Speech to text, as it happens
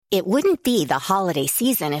It wouldn't be the holiday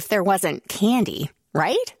season if there wasn't candy,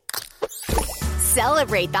 right?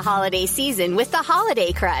 Celebrate the holiday season with the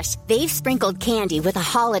Holiday Crush. They've sprinkled candy with a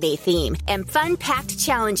holiday theme and fun-packed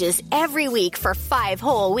challenges every week for 5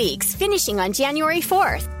 whole weeks, finishing on January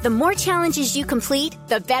 4th. The more challenges you complete,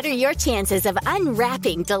 the better your chances of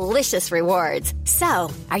unwrapping delicious rewards.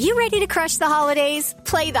 So, are you ready to crush the holidays?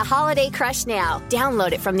 Play the Holiday Crush now.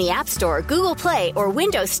 Download it from the App Store, Google Play, or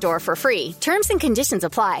Windows Store for free. Terms and conditions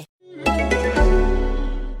apply.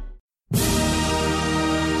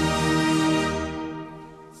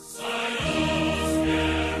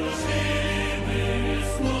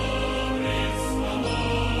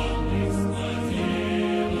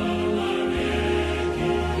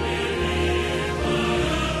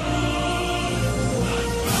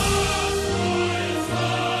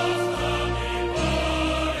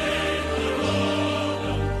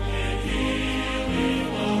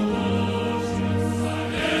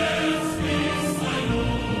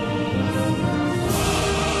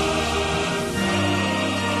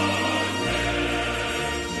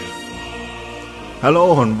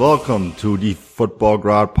 Hello and welcome to the Football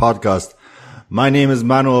Grad podcast. My name is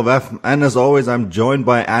Manuel Weff, and as always I'm joined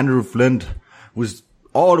by Andrew Flint, who's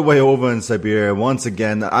all the way over in Siberia once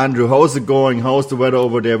again. Andrew, how's it going? How's the weather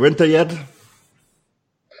over there? Winter yet?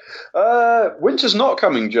 Winter's not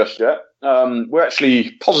coming just yet. We're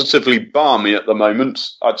actually positively balmy at the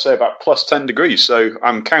moment. I'd say about plus 10 degrees, so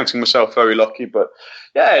I'm counting myself very lucky. But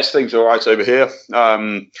yeah, things are all right over here.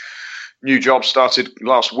 New job started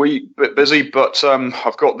last week, bit busy, but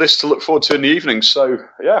I've got this to look forward to in the evening. So,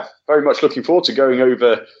 yeah, very much looking forward to going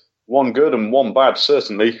over one good and one bad,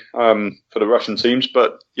 certainly, for the Russian teams.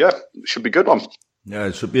 But, yeah, it should be a good one. Yeah,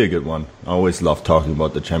 it should be a good one. I always love talking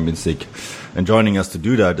about the Champions League. And joining us to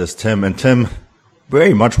do that is Tim. And Tim,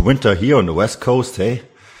 very much winter here on the West Coast, hey?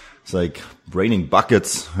 It's like raining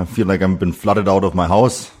buckets. I feel like I've been flooded out of my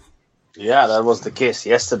house. Yeah, that was the case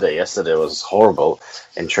yesterday. Yesterday was horrible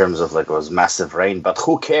in terms of it was massive rain. But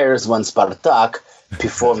who cares when Spartak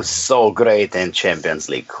performs so great in Champions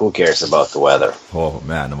League? Who cares about the weather? Oh,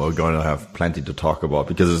 man, we're going to have plenty to talk about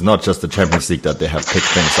because it's not just the Champions League that they have picked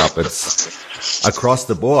things up. It's across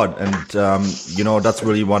the board. And, that's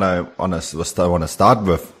really what I want to start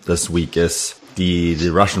with this week is the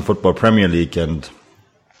Russian Football Premier League. And,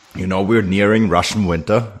 we're nearing Russian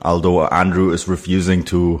winter, although Andrew is refusing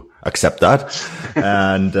to accept that.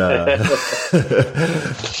 And at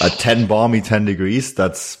 10 degrees,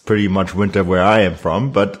 that's pretty much winter where I am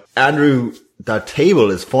from. But Andrew, that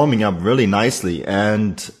table is forming up really nicely.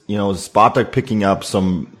 And, Spartak picking up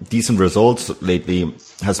some decent results lately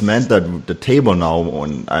has meant that the table now,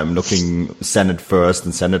 when I'm looking Zenit first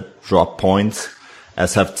and Zenit drop points,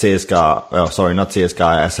 as have CSKA,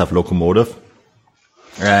 as have Lokomotiv.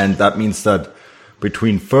 And that means that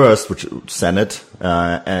between first, which is Zenit,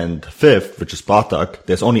 and fifth, which is Spartak,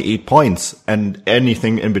 there's only 8 points, and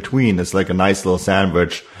anything in between is like a nice little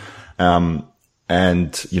sandwich.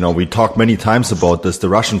 We talked many times about this. The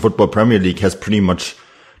Russian Football Premier League has pretty much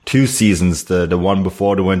 2 seasons, the one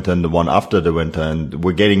before the winter and the one after the winter, and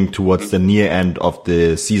we're getting towards the near end of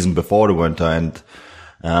the season before the winter. And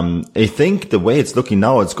I think the way it's looking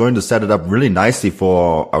now, it's going to set it up really nicely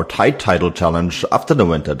for our title challenge after the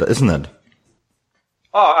winter, isn't it?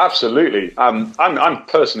 Oh, absolutely. I'm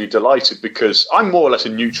personally delighted because I'm more or less a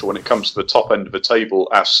neutral when it comes to the top end of the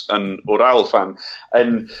table as an Ural fan.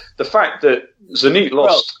 And the fact that Zenit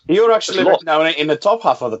lost... Well, you're actually right now in the top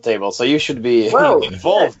half of the table, so you should be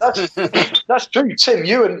involved. Yeah, that's true. Tim,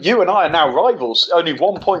 you and I are now rivals. Only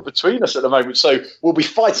 1 point between us at the moment, so we'll be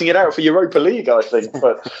fighting it out for Europa League, I think.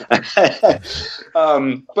 But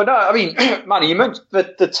no, I mean, Manny, you mentioned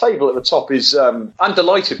the table at the top is... I'm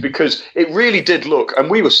delighted because it really did look... And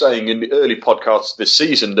we were saying in the early podcasts this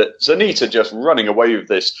season that Zenit are just running away with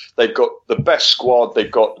this. They've got the best squad. They've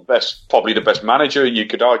got probably the best manager, you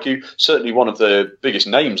could argue. Certainly one of the biggest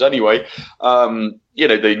names anyway.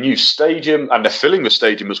 The new stadium, and they're filling the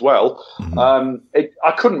stadium as well. Mm-hmm.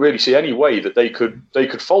 I couldn't really see any way that they could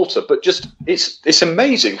falter. But just it's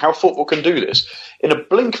amazing how football can do this. In a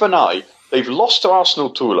blink of an eye, they've lost to Arsenal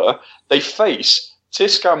Tula. They face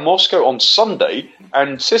CSKA Moscow on Sunday.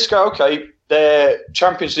 And CSKA, okay, their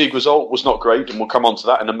Champions League result was not great, and we'll come on to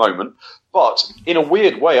that in a moment. But in a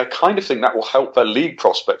weird way, I kind of think that will help their league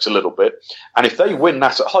prospects a little bit. And if they win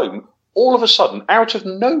that at home, all of a sudden, out of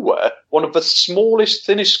nowhere, one of the smallest,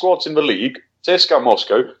 thinnest squads in the league, CSKA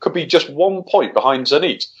Moscow, could be just 1 point behind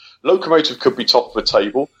Zenit. Lokomotiv could be top of the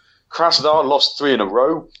table. Krasnodar lost 3 in a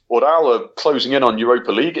row. Ural are closing in on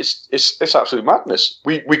Europa League. It's absolute madness.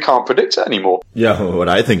 We can't predict it anymore. Yeah, what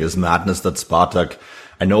I think is madness that Spartak,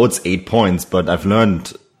 I know it's 8 points, but I've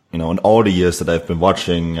learned in all the years that I've been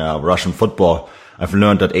watching Russian football, I've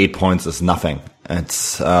learned that 8 points is nothing.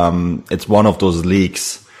 It's one of those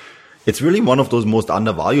leagues. It's really one of those most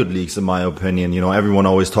undervalued leagues, in my opinion. Everyone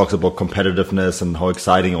always talks about competitiveness and how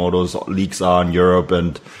exciting all those leagues are in Europe.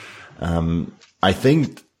 And I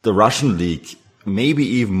think the Russian league, maybe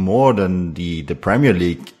even more than the Premier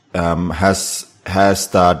League, has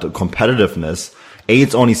that competitiveness. A,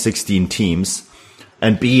 it's only 16 teams,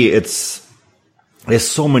 and B, there's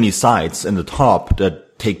so many sides in the top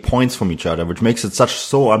that take points from each other, which makes it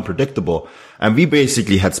so unpredictable. And we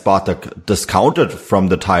basically had Spartak discounted from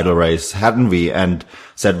the title race, hadn't we? And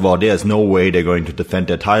said, well, there's no way they're going to defend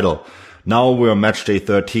their title. Now we're on match day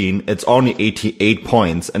 13. It's only 88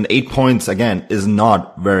 points, and 8 points again is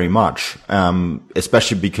not very much.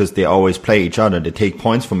 Especially because they always play each other. They take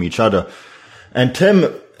points from each other. And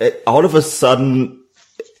Tim, out of a sudden,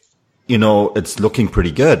 it's looking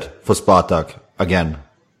pretty good for Spartak again.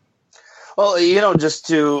 Well,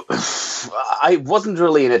 I wasn't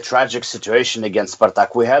really in a tragic situation against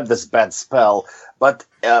Spartak. We had this bad spell, but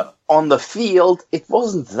on the field, it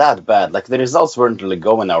wasn't that bad. Like, the results weren't really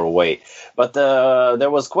going our way. But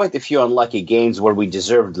there was quite a few unlucky games where we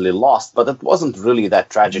deservedly lost, but it wasn't really that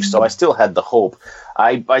tragic. So I still had the hope.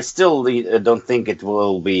 I still don't think it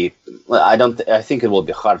will be. I think it will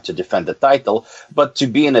be hard to defend the title, but to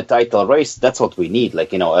be in a title race, that's what we need.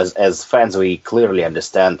 As fans, we clearly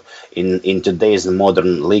understand in today's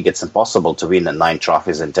modern league, it's impossible to win 9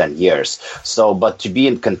 trophies in 10 years. So, but to be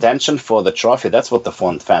in contention for the trophy, that's what the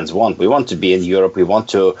fans want. We want to be in Europe. We want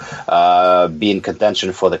to be in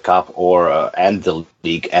contention for the cup and the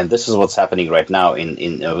league, and this is what's happening right now in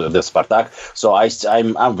the Spartak. So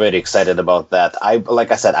I'm very excited about that.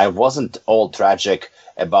 Like I said, I wasn't all tragic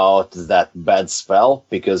about that bad spell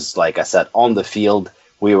because, like I said, on the field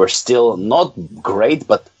we were still not great,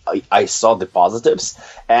 but I saw the positives,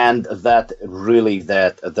 and that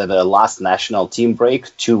the last national team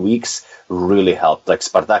break, 2 weeks, really helped. Like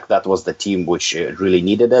Spartak, that was the team which really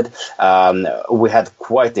needed it. We had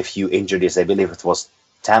quite a few injuries. I believe it was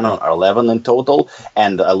 10 or 11 in total,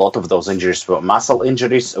 and a lot of those injuries were muscle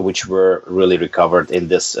injuries, which were really recovered in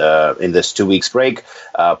this 2 weeks break.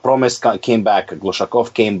 Promes came back,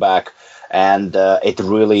 Glushakov came back, and it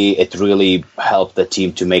really helped the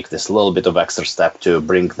team to make this little bit of extra step to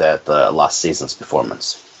bring that last season's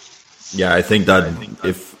performance. Yeah, I think that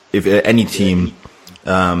if any team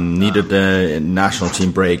needed a national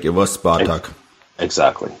team break, it was Spartak.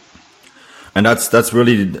 Exactly. And that's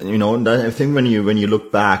really, I think when you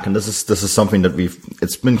look back, and this is something that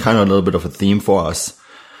it's been kind of a little bit of a theme for us,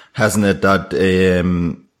 hasn't it? That,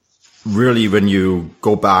 really when you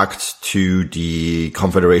go back to the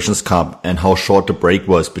Confederations Cup and how short the break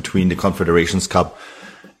was between the Confederations Cup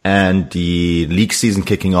and the league season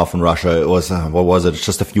kicking off in Russia, it was, what was it?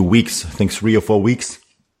 Just a few weeks, I think 3 or 4 weeks.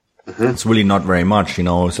 Mm-hmm. It's really not very much,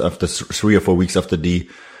 so after 3 or 4 weeks after the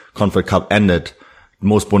Confed Cup ended,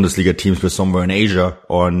 most Bundesliga teams were somewhere in Asia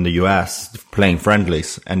or in the US playing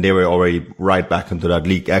friendlies, and they were already right back into that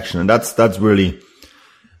league action. And that's really,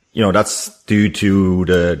 that's due to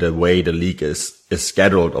the way the league is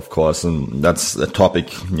scheduled, of course. And that's a topic,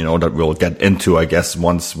 that we'll get into, I guess,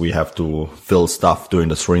 once we have to fill stuff during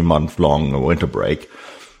the 3-month long winter break.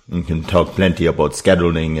 We can talk plenty about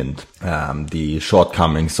scheduling and, the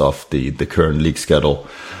shortcomings of the current league schedule.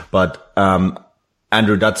 But,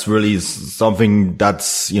 Andrew, that's really something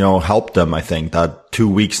that's, helped them, I think, that 2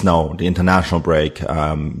 weeks now, the international break,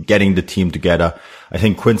 getting the team together. I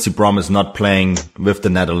think Quincy Brom is not playing with the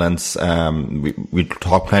Netherlands. We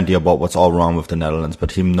talk plenty about what's all wrong with the Netherlands,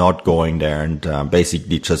 but him not going there and,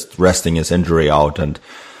 basically just resting his injury out and,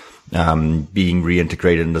 being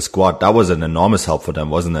reintegrated in the squad. That was an enormous help for them,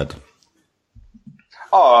 wasn't it?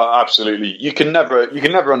 Oh, absolutely. You can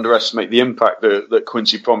never underestimate the impact that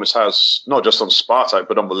Quincy Promes has, not just on Spartak,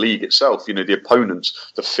 but on the league itself. The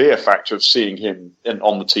opponents, the fear factor of seeing him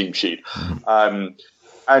on the team sheet. Mm-hmm.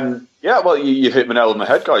 And yeah, well, you've hit the nail on the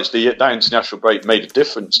head, guys. That international break made a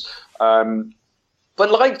difference.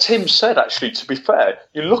 But like Tim said, actually, to be fair,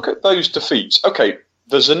 you look at those defeats. Okay,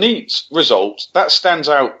 the Zenit result, that stands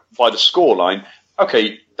out by the scoreline.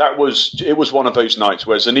 Okay, it was one of those nights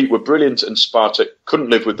where Zenit were brilliant and Spartak couldn't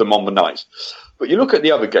live with them on the night. But you look at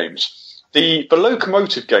the other games. The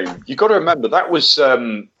Lokomotiv game, you've got to remember, that was, I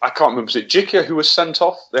can't remember, was it Jikia who was sent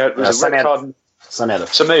off? There was a red card.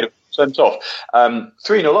 Samedov sent off.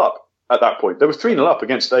 3-0 up at that point. They were 3-0 up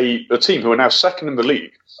against a team who are now second in the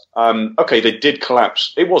league. Okay, they did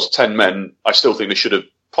collapse. It was 10 men. I still think they should have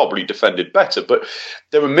probably defended better, but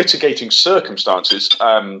there were mitigating circumstances.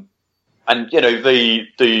 And,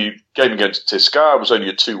 the game against Tiscar was only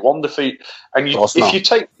a 2-1 defeat. And if you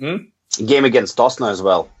take... Game against Tosna as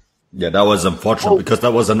well. Yeah, that was unfortunate because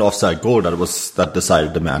that was an offside goal that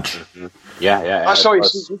decided the match. Mm-hmm. Yeah. Sorry.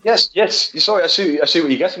 Yes. Sorry, I see what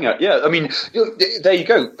you're getting at. Yeah, I mean, there you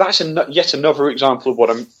go. That's yet another example of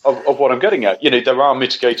what I'm getting at. There are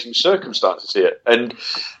mitigating circumstances here, and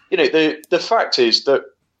the fact is that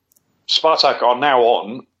Spartak are now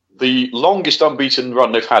on the longest unbeaten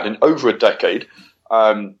run they've had in over a decade.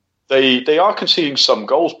 They are conceding some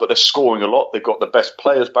goals, but they're scoring a lot. They've got the best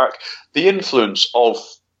players back. The influence of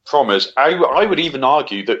Promes, I would even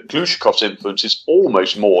argue that Glushikov's influence is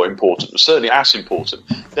almost more important, certainly as important.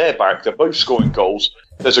 They're back. They're both scoring goals.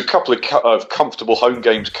 There's a couple of comfortable home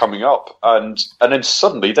games coming up, and then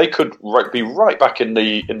suddenly they could be right back in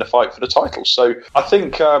the fight for the title. So I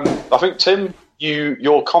think Tim,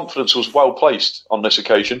 your confidence was well placed on this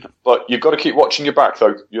occasion, but you've got to keep watching your back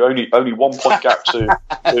though. You're only 1 point gap to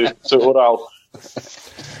Ural.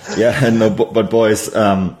 Yeah, no, but boys,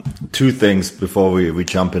 two things before we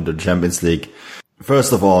jump into the Champions League.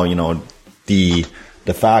 First of all, the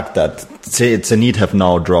fact that Zenit have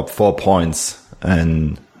now dropped 4 points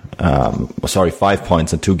and 5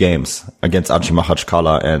 points in 2 games against Acı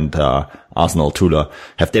Makhachkala and Arsenal Tula.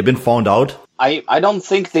 Have they been found out? I don't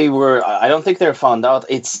think they were. I don't think they're found out.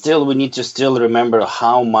 It's still, we need to still remember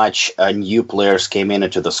how much new players came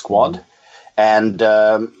into the squad, and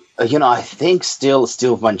I think still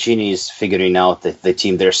Mancini is figuring out the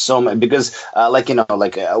team. There's so many, because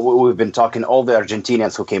we've been talking, all the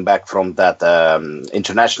Argentinians who came back from that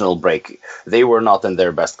international break, they were not in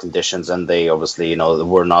their best conditions, and they obviously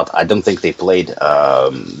were not. I don't think they played.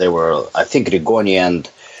 They were. I think Rigoni and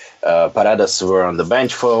Paredes were on the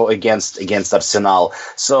bench against Arsenal.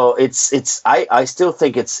 So I still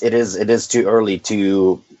think it is too early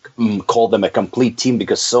to call them a complete team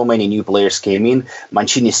because so many new players came in.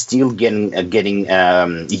 Mancini is still getting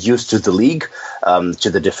used to the league, to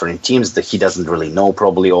the different teams that he doesn't really know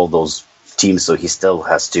probably all those teams, so he still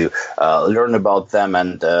has to learn about them.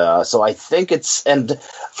 And so I think and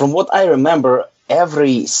from what I remember,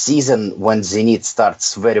 every season when Zenit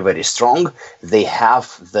starts very, very strong, they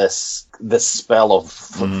have this spell of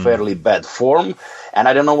fairly bad form. And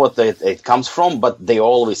I don't know what it comes from, but they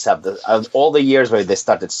always have all the years where they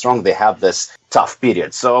started strong, they have this tough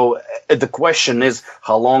period. So the question is,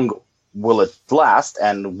 how long will it last,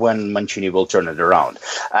 and when Mancini will turn it around?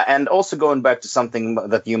 And also going back to something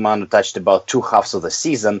that you, Manu, touched about 2 halves of the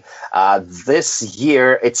season, this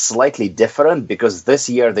year it's slightly different because this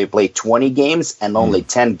year they play 20 games and only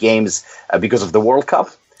 10 games because of the World Cup.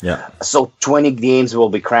 Yeah. So 20 games will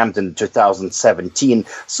be crammed in 2017.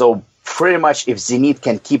 So pretty much if Zenit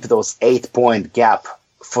can keep those 8-point gap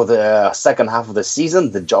for the second half of the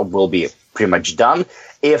season, the job will be pretty much done.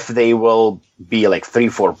 If they will be like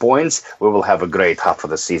 3-4 points, we will have a great half of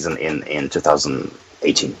the season in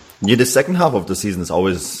 2018. Yeah, the second half of the season is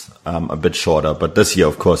always a bit shorter, but this year,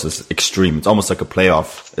 of course, is extreme. It's almost like a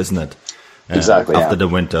playoff, isn't it? Exactly. After the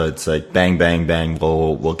winter, it's like bang, bang, bang.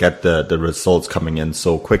 We'll get the results coming in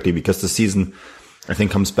so quickly because the season, I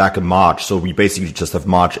think, comes back in March. So we basically just have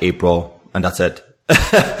March, April, and that's it.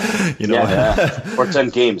 For 10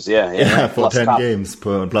 games, for plus 10 cup. games,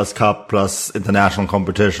 plus cup, plus international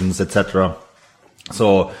competitions, etc.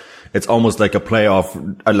 So it's almost like a playoff,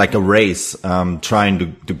 like a race,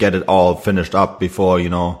 trying to get it all finished up before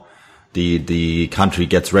the country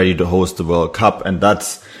gets ready to host the World Cup, and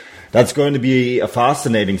that's going to be a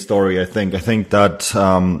fascinating story. I think that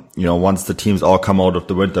once the teams all come out of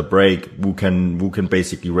the winter break, who can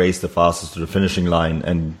basically race the fastest to the finishing line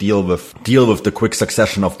and deal with the quick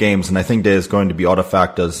succession of games. And I think there's going to be other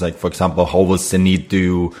factors, like for example, how will Zenit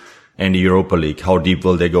do in the Europa League? How deep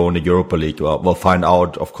will they go in the Europa League? Well, we'll find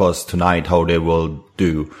out, of course, tonight how they will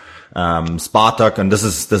do. Spartak, and this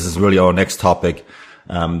is really our next topic.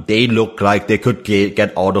 They look like they could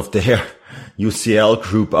get out of their UCL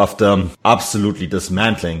group after absolutely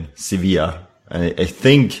dismantling Sevilla. I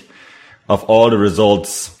think of all the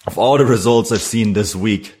results I've seen this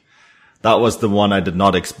week, that was the one I did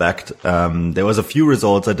not expect. There was a few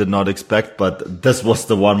results I did not expect, but this was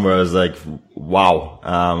the one where I was like,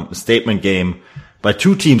 wow, statement game by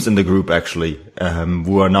 2 teams in the group actually,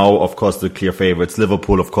 who are now, of course, the clear favorites.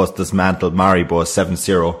 Liverpool, of course, dismantled Maribor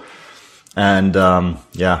 7-0. And,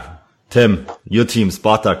 Tim, your team,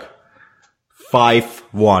 Spartak,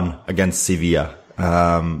 5-1 against Sevilla.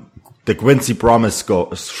 The Quincy Promes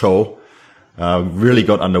show really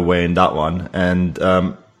got underway in that one. And,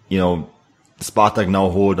 Spartak now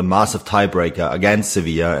hold a massive tiebreaker against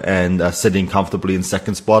Sevilla and are sitting comfortably in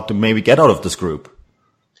second spot to maybe get out of this group.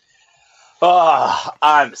 Oh,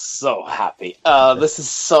 I'm so happy. This is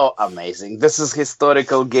so amazing. This is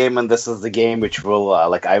historical game, and this is the game which will,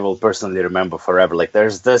 I will personally remember forever. Like,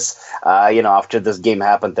 there's this, after this game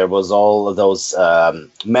happened, there was all of those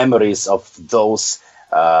memories of those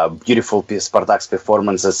beautiful Spartak's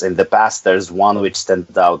performances in the past. There's one which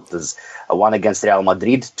stands out. There's one against Real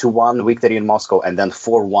Madrid, 2-1 victory in Moscow, and then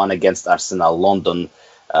 4-1 against Arsenal London.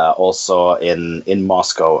 Also in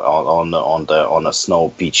Moscow on a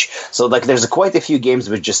snow beach. So there's quite a few games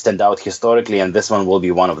which just stand out historically, and this one will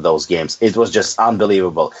be one of those games. It was just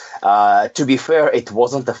unbelievable. To be fair, it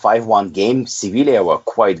wasn't a 5-1 game. Sevilla were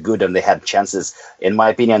quite good and they had chances. In my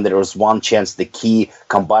opinion, there was one chance the key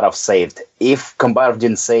Kombarov saved. If Kombarov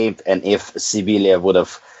didn't save and if Sevilla would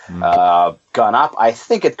have gone up, I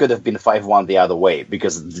think it could have been 5-1 the other way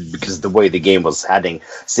because the way the game was heading.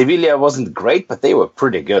 Sevilla wasn't great, but they were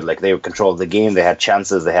pretty good. Like, they controlled the game, they had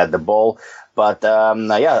chances, they had the ball. But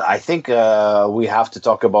I think we have to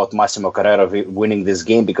talk about Massimo Carrera winning this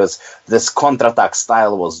game because this counterattack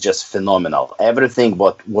style was just phenomenal. Everything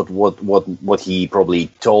what he probably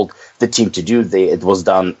told the team to do, it was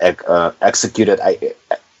done, executed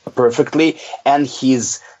perfectly, and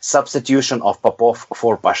his substitution of Popov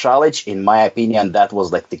for Pasalic, in my opinion, that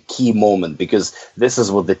was like the key moment because this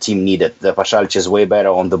is what the team needed. The Pasalic is way better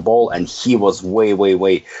on the ball, and he was way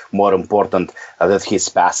more important with his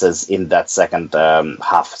passes in that second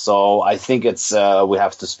half. So I think it's we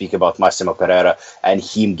have to speak about Massimo Carrera and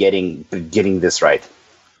him getting this right.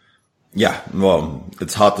 Yeah, well,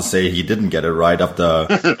 it's hard to say he didn't get it right after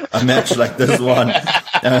a match like this one.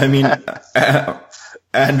 I mean,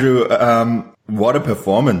 Andrew, what a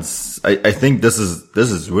performance. I think this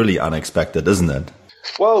is really unexpected, isn't it?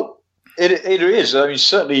 Well, it is. I mean,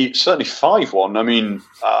 certainly 5-1. I mean,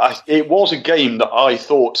 it was a game that I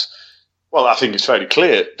thought, well, I think it's fairly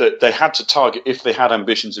clear that they had to target if they had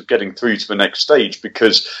ambitions of getting through to the next stage,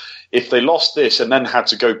 because if they lost this and then had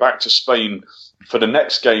to go back to Spain for the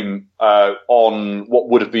next game on what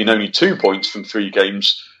would have been only 2 points from 3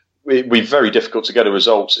 games, it would be very difficult to get a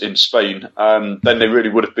result in Spain. Then they really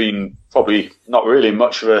would have been probably not really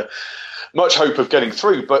much hope of getting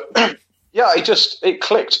through. But yeah, it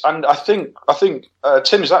clicked, and I think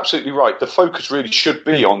Tim is absolutely right. The focus really should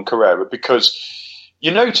be on Carrera because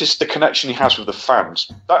you notice the connection he has with the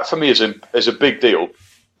fans. That for me is a big deal.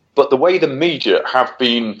 But the way the media have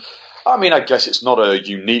been, I mean, I guess it's not a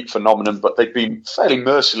unique phenomenon, but they've been fairly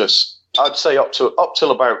merciless. I'd say up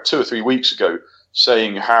till about 2 or 3 weeks ago,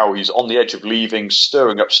 saying how he's on the edge of leaving,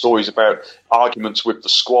 stirring up stories about arguments with the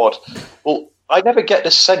squad. Well, I never get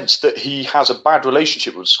the sense that he has a bad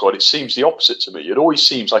relationship with the squad. It seems the opposite to me. It always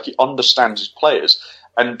seems like he understands his players.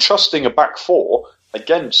 And trusting a back four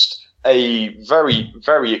against a very,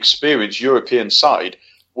 very experienced European side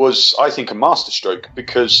was, I think, a masterstroke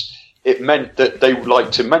because it meant that they would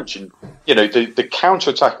like to mention, the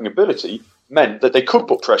counter-attacking ability meant that they could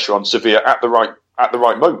put pressure on Sevilla at the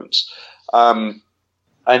right moments.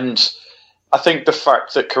 And I think the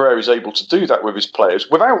fact that Carrera is able to do that with his players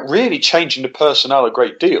without really changing the personnel a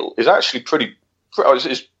great deal is actually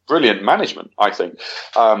it's brilliant management, I think.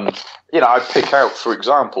 I pick out, for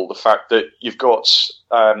example, the fact that you've got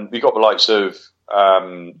the likes of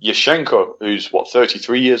Yashchenko, who's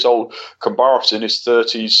 33 years old, Kombarov's in his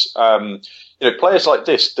 30s. Players like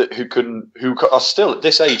this who are still at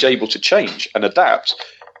this age able to change and adapt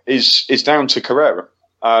is down to Carrera.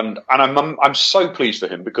 And I'm so pleased for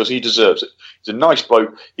him because he deserves it. He's a nice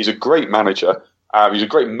bloke. He's a great manager. He's a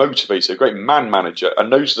great motivator, a great man manager.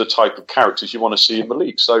 And those are the type of characters you want to see in the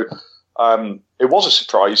league. So it was a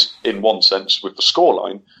surprise in one sense with the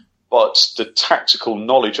scoreline, but the tactical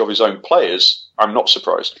knowledge of his own players, I'm not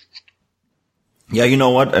surprised. Yeah, you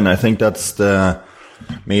know what? And I think that's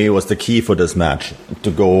maybe was the key for this match,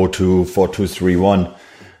 to go to 4-2-3-1,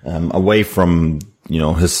 away from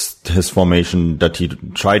his formation that he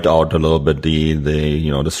tried out a little bit, the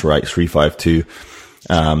 3-5-2,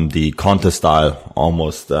 the Conte style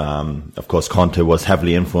almost. Of course, Conte was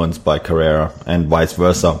heavily influenced by Carrera and vice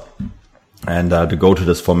versa. And to go to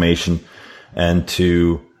this formation and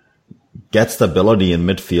to get stability in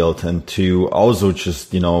midfield and to also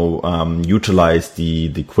just, utilize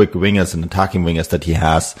the quick wingers and attacking wingers that he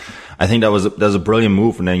has. I think that's a brilliant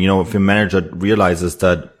move. And then, if your manager realizes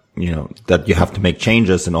that, that you have to make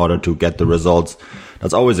changes in order to get the results,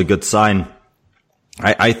 that's always a good sign.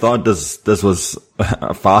 I thought this was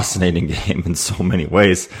a fascinating game in so many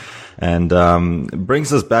ways. And it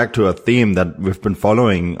brings us back to a theme that we've been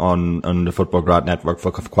following on the Football Grad Network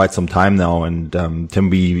for quite some time now. And Tim,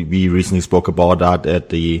 we recently spoke about that at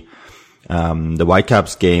the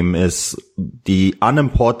Whitecaps game, is the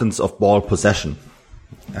unimportance of ball possession.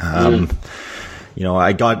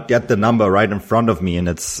 I get the number right in front of me, and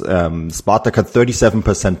it's Spartak had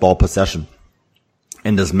 37% ball possession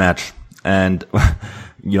in this match. And,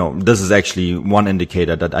 this is actually one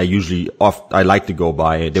indicator that I like to go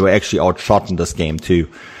by. They were actually outshot in this game too.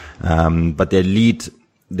 But they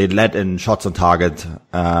led in shots on target,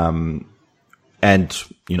 and,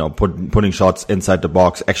 putting shots inside the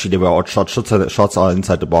box. Actually, they were outshot. Shots are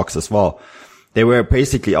inside the box as well. They were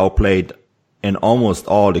basically outplayed in almost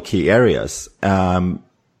all the key areas,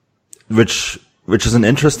 which is an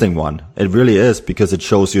interesting one. It really is, because it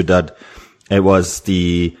shows you that it was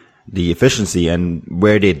the efficiency, and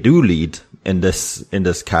where they do lead in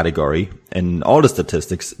this category, in all the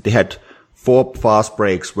statistics, they had 4 fast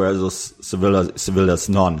breaks, whereas Sevilla's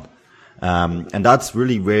none. And that's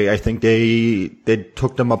really where I think they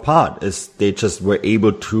took them apart, is they just were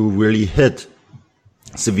able to really hit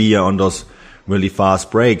Sevilla on those really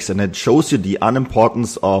fast breaks. And it shows you the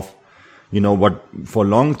unimportance of, what for a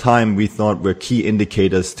long time we thought were key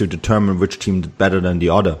indicators to determine which team did better than the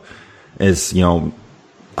other, is,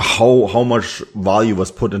 how much value was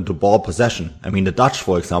put into ball possession. I mean, the Dutch,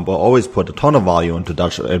 for example, always put a ton of value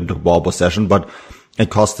into ball possession, but it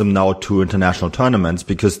cost them now 2 international tournaments,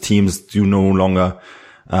 because teams do no longer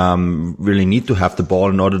really need to have the ball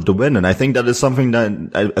in order to win. And I think that is something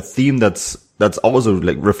a theme that's also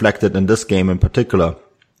like reflected in this game in particular,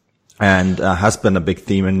 and has been a big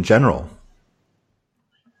theme in general.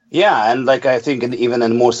 Yeah, and I think even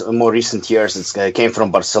in more recent years, it came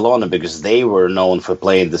from Barcelona, because they were known for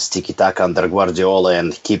playing this tiki-taka under Guardiola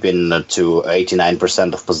and keeping to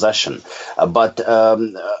 89% of possession. But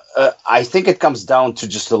I think it comes down to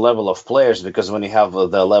just the level of players, because when you have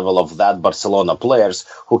the level of that Barcelona players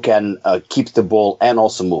who can keep the ball and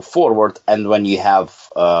also move forward, and when you have,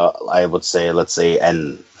 I would say, let's say,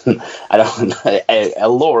 a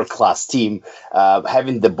lower class team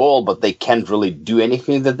having the ball, but they can't really do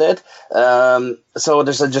anything with it. So it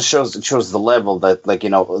just shows the level that,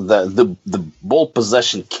 the ball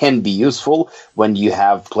possession can be useful when you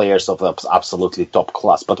have players of absolutely top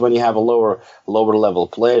class. But when you have a lower level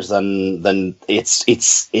players, then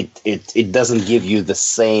it doesn't give you the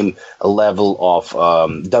same level of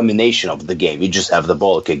domination of the game. You just have the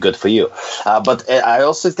ball. Okay, good for you. But I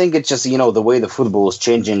also think it's just, the way the football is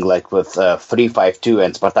changing, like with 3-5-2,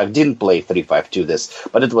 and Spartak didn't play 3-5-2 this,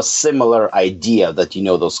 but it was similar idea that,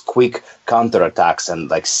 those quick counterattacks and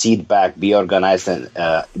seat back, be organized in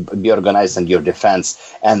your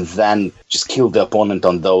defense, and then just kill the opponent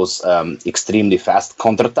on those extremely fast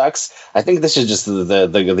counterattacks. I think this is just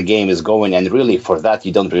the game is going, and really for that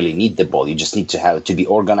you don't really need the ball. You just need to be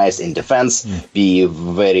organized in defense, be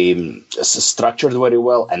very structured very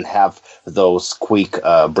well, and have those quick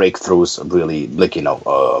breakthroughs really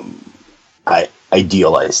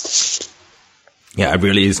idealized. Yeah, it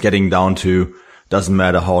really is getting down to, doesn't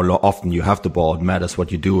matter how often you have the ball, it matters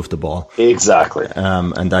what you do with the ball. Exactly.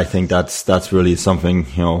 And I think that's really something,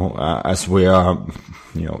 as we are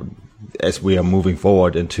moving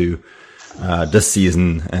forward into this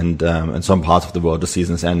season, and in some parts of the world the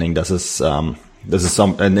season is ending. This is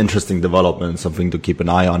an interesting development, something to keep an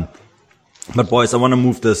eye on. But boys, I want to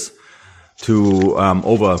move this to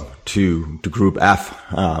over to Group F,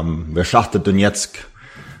 where Shakhtar Donetsk,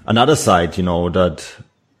 another side, that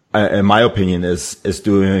in my opinion is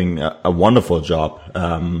doing a wonderful job.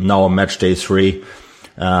 Now on match day 3,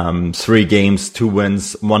 3 games, 2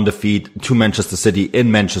 wins, 1 defeat to Manchester City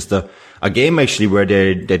in Manchester. A game actually where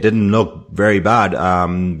they didn't look very bad.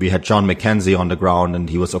 We had John McKenzie on the ground, and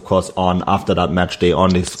he was of course on after that match day on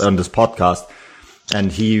this podcast,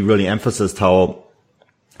 and he really emphasized how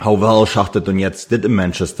well Shakhtar Donetsk did in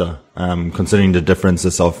Manchester, considering the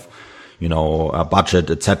differences of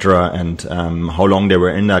budget, etc., and how long they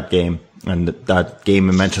were in that game. And that game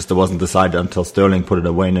in Manchester wasn't decided until Sterling put it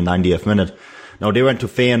away in the 90th minute. Now they went to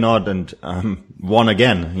Feyenoord and won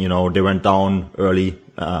again. They went down early.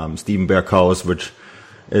 Steven Berghuis, which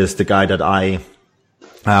is the guy that I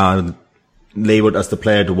labeled as the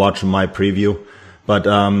player to watch in my preview. But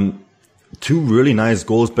 2 really nice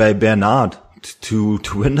goals by Bernard to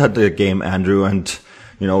win that game, Andrew. And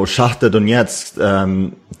Shakhtar Donetsk,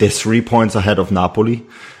 they're 3 points ahead of Napoli.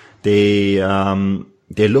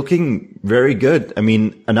 They're looking very good. I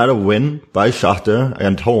mean, another win by Shakhtar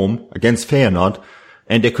at home against Feyenoord,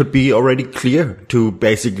 and they could be already clear to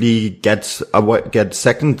basically get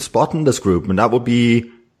second spot in this group, and that would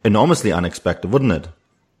be enormously unexpected, wouldn't it?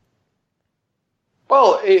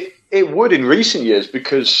 Well, it would in recent years,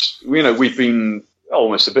 because we've been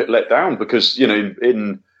almost a bit let down, because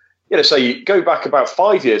say go back about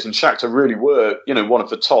 5 years and Shakhtar really were one of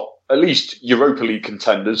the top at least Europa League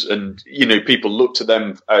contenders, and people look to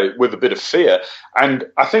them with a bit of fear. And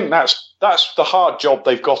I think that's the hard job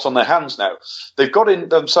they've got on their hands now. They've got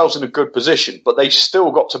themselves in a good position, but they've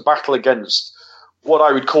still got to battle against what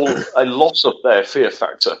I would call a loss of their fear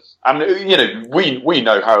factor. And we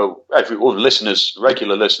know how all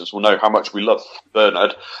regular listeners will know how much we love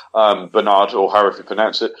Bernard, or however you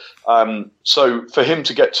pronounce it. So for him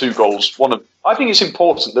to get 2 goals, I think it's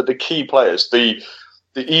important that the key players, the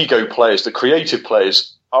ego players, the creative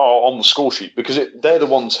players are on the score sheet, because they're the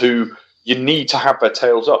ones who you need to have their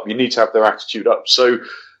tails up. You need to have their attitude up. So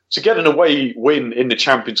to get an away win in the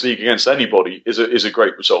Champions League against anybody is a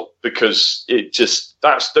great result, because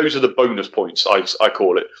those are the bonus points, I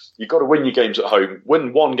call it. You've got to win your games at home,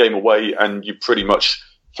 win 1 game away, and you're pretty much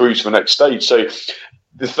through to the next stage. So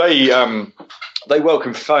if they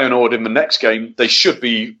welcome Feyenoord in the next game, they should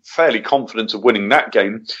be fairly confident of winning that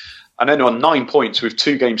game. And then on 9 points with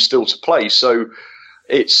 2 games still to play. So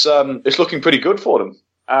it's looking pretty good for them.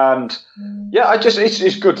 And yeah,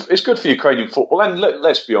 it's good. It's good for Ukrainian football. And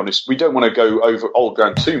let's be honest, we don't want to go over old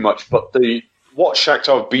ground too much. But what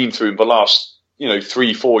Shakhtar have been through in the last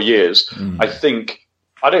 3-4 years, I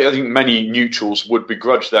don't think many neutrals would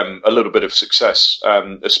begrudge them a little bit of success,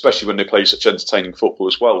 especially when they play such entertaining football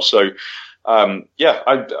as well. So I'm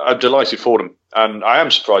delighted for them, and I am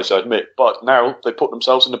surprised, I admit. But now they put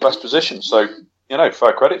themselves in the best position. So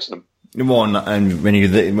fair credit to them. One, and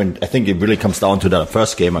when I think it really comes down to that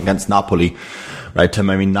first game against Napoli, right, Tim?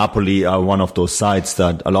 I mean, Napoli are one of those sides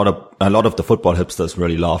that a lot of the football hipsters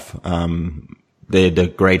really love.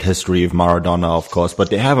 The great history of Maradona, of course, but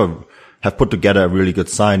they have put together a really good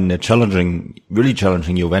side, and they're really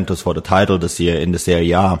challenging Juventus for the title this year in the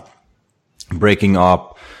Serie A, breaking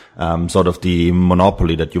up sort of the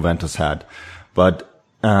monopoly that Juventus had. But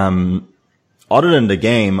other than the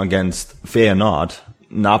game against Feyenoord,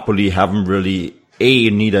 Napoli haven't really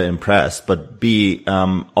neither impressed, but B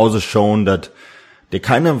also shown that they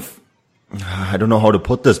kind of, I don't know how to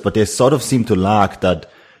put this, but they sort of seem to lack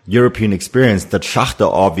that European experience that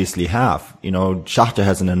Shakhtar obviously have. Shakhtar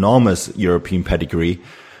has an enormous European pedigree.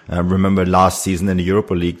 Remember last season in the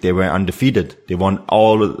Europa League, they were undefeated. They won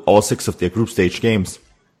all 6 of their group stage games,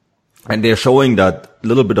 and they're showing that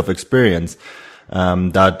little bit of experience,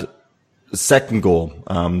 that second goal,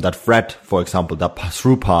 that Fred, for example, that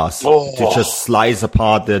through pass to just slice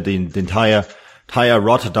apart the entire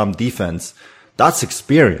Rotterdam defense. That's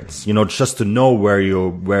experience, just to know where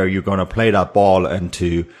you're going to play that ball and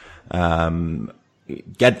to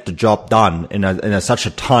get the job done in such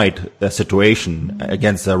a tight situation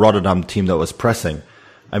against a Rotterdam team that was pressing.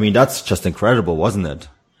 I mean, that's just incredible, wasn't it?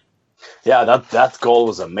 Yeah, that goal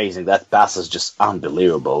was amazing. That pass is just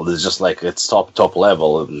unbelievable. It's just like it's top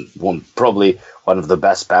level, and probably one of the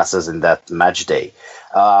best passes in that match day.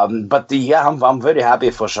 I'm very happy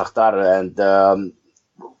for Shakhtar, and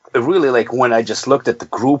really, like, when I just looked at the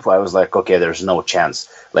group, I was like, okay, there's no chance.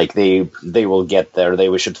 Like, they will get there.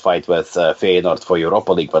 They should fight with Feyenoord for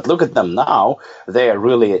Europa League. But look at them now. They are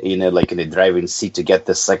really in a driving seat to get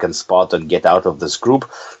the second spot and get out of this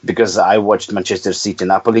group. Because I watched Manchester City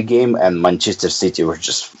Napoli game, and Manchester City were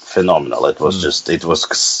just phenomenal. It was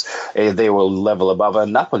they were level above.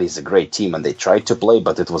 And Napoli is a great team, and they tried to play,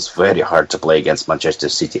 but it was very hard to play against Manchester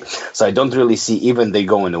City. So I don't really see, even they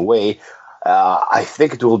going away, I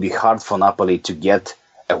think it will be hard for Napoli to get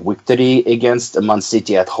a victory against Man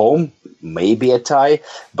City at home, maybe a tie,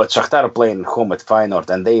 but Shakhtar are playing home at Feyenoord,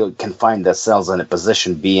 and they can find themselves in a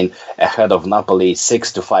position being ahead of Napoli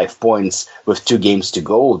 6 to 5 points with 2 games to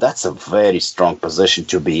go. That's a very strong position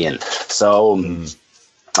to be in. So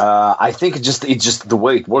I think it's just the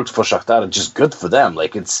way it worked for Shakhtar, just good for them.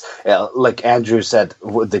 Like, it's like Andrew said,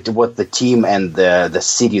 what the team and the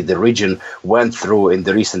city, the region went through in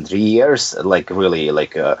the recent 3 years. Like, really,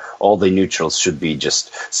 like all the neutrals should be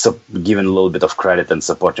just given a little bit of credit and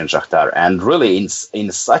supporting Shakhtar. And really,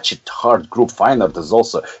 in such a hard group, Feyenoord is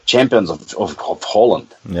also champions of Holland.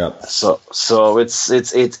 Yeah. So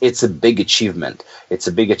it's a big achievement. It's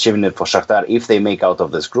a big achievement for Shakhtar if they make out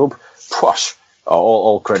of this group. Pwah,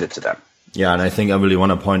 all credit to them. Yeah, and I think I really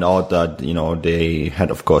want to point out that, they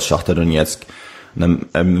had, of course, Shakhtar Donetsk,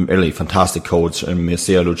 a really fantastic coach,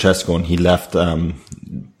 Mircea Lucescu, and he left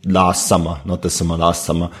last summer, not this summer, last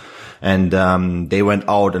summer. And they went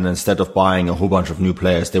out, and instead of buying a whole bunch of new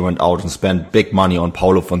players, they went out and spent big money on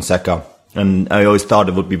Paulo Fonseca. And I always thought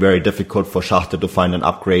it would be very difficult for Shakhtar to find an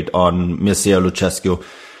upgrade on Mircea Lucescu.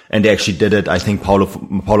 And they actually did it. I think Paulo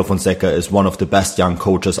Fonseca is one of the best young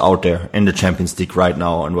coaches out there in the Champions League right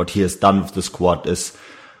now. And what he has done with the squad is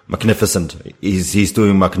magnificent. He's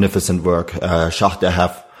doing magnificent work. Shakhtar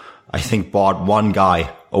have, I think, bought one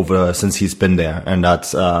guy since he's been there, and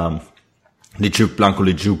that's Licuk, Blanco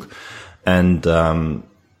Licuk. And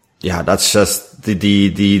that's just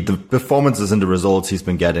the performances and the results he's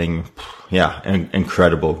been getting. Yeah,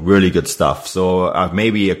 incredible, really good stuff. So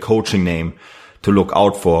maybe a coaching name to look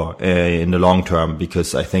out for in the long term,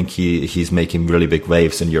 because I think he's making really big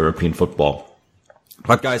waves in European football.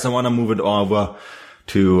 But guys, I want to move it over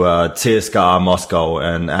to CSKA Moscow.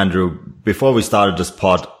 And Andrew, before we started this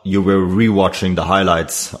pod, you were rewatching the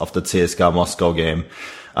highlights of the CSKA Moscow game.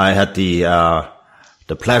 I had the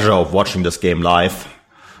pleasure of watching this game live,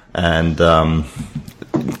 and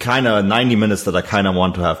kind of 90 minutes that I kind of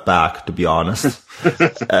want to have back, to be honest,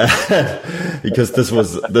 because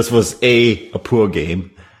this was a poor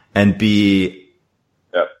game, and B,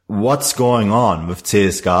 what's going on with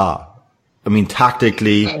CSKA? I mean,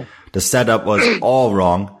 tactically, the setup was all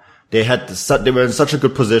wrong. They were in such a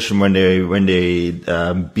good position when they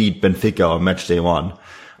beat Benfica on match day 1.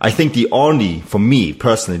 I think for me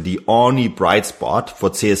personally, the only bright spot for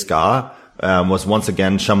CSKA was once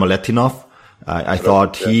again Shamoletinov. I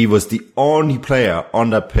thought he was the only player on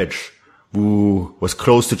that pitch who was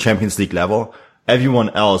close to Champions League level. Everyone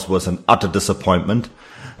else was an utter disappointment.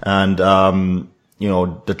 And,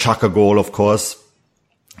 the Chaka goal, of course,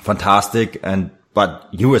 fantastic. But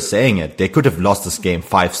you were saying it, they could have lost this game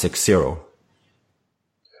 5-6-0.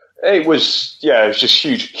 It was just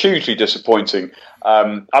hugely disappointing.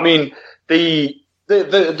 I mean, the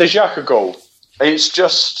Xhaka goal, it's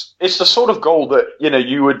the sort of goal that,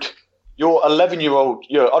 your 11-year-old,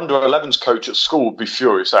 your under 11s coach at school would be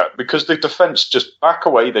furious at, because the defence just back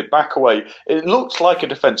away. It looks like a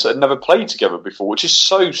defence that had never played together before, which is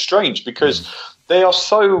so strange, because they're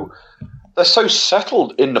so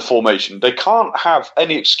settled in the formation. They can't have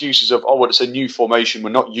any excuses of, it's a new formation,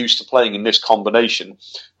 we're not used to playing in this combination.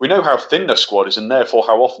 We know how thin their squad is, and therefore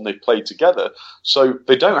how often they've played together. So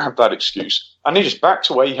they don't have that excuse. And he just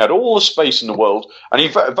backed away. He had all the space in the world, and he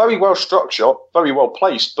very well structured, very well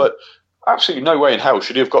placed, but absolutely no way in hell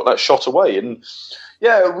should he have got that shot away. And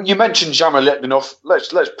you mentioned Shamoletinov.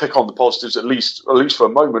 Let's pick on the positives at least for a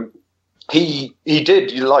moment. He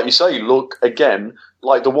did, like you say, look again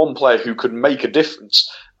like the one player who could make a difference,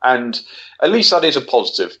 and at least that is a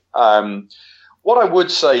positive. What I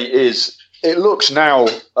would say is it looks now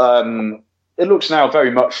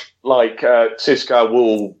very much like CSKA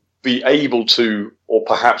will be able to, or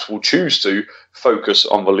perhaps will choose to, focus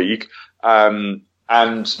on the league. And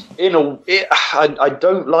I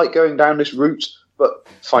don't like going down this route, but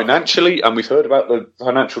financially, and we've heard about the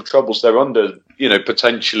financial troubles they're under,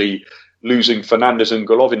 potentially losing Fernandes and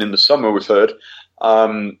Golovin in the summer, we've heard.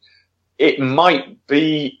 It might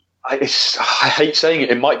be, I hate saying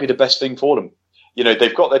it might be the best thing for them.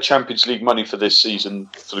 They've got their Champions League money for this season,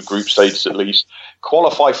 for the group stages at least.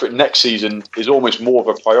 Qualify for it next season is almost more of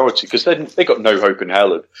a priority, because they've got no hope in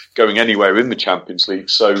hell of going anywhere in the Champions League.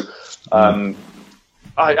 So,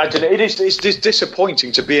 I don't know. It's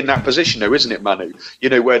disappointing to be in that position, though, isn't it, Manu?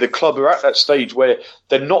 Where the club are at that stage where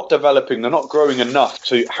they're not developing, they're not growing enough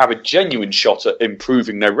to have a genuine shot at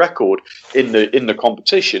improving their record in the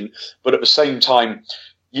competition. But at the same time,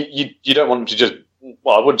 you don't want them to just.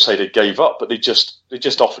 Well, I wouldn't say they gave up, but they just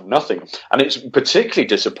offered nothing, and it's particularly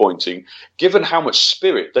disappointing given how much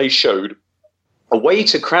spirit they showed away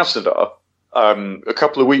to Krasnodar a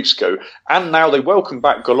couple of weeks ago, and now they welcome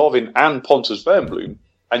back Golovin and Pontus Wernbloom,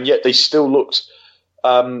 and yet they still looked,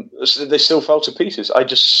 they still fell to pieces. I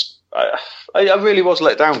really was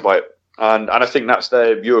let down by it, and I think that's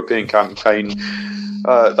their European campaign.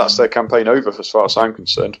 That's their campaign over, as far as I'm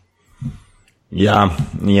concerned. Yeah,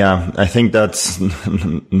 I think that's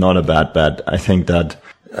not a bad bet. I think that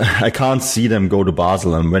I can't see them go to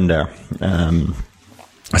Basel and win there.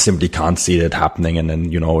 I simply can't see it happening. And then,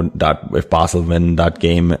 that if Basel win that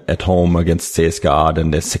game at home against CSKA,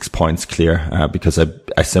 then they're 6 points clear, because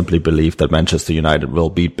I simply believe that Manchester United will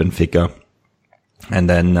beat Benfica. And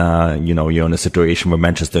then, you're in a situation where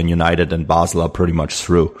Manchester United and Basel are pretty much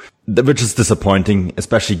through, which is disappointing,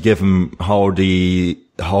 especially given how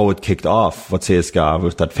it kicked off for CSKA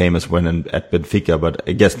with that famous win at Benfica. But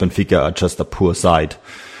I guess Benfica are just a poor side.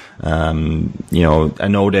 I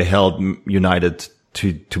know they held United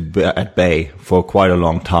at bay for quite a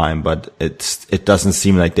long time, but it doesn't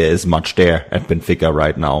seem like there is much there at Benfica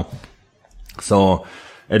right now. So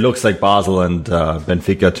it looks like Basel and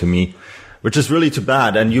Benfica to me, which is really too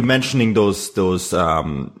bad. And you mentioning those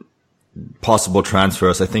possible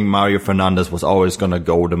transfers, I think Mario Fernandes was always going to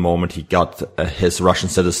go the moment he got his Russian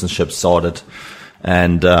citizenship sorted,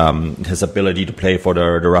 and his ability to play for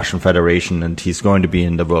the Russian Federation, and he's going to be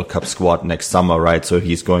in the World Cup squad next summer, right? So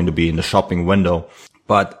he's going to be in the shopping window.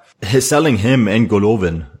 But selling him and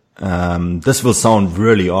Golovin, this will sound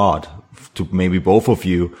really odd to maybe both of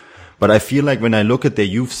you, but I feel like when I look at their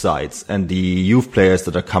youth sides and the youth players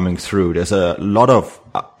that are coming through, there's a lot of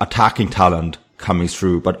attacking talent coming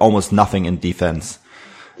through, but almost nothing in defense.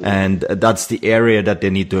 And that's the area that they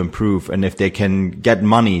need to improve. And if they can get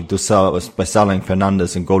money to sell by selling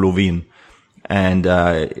Fernandes and Golovin and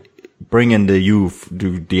bring in the youth,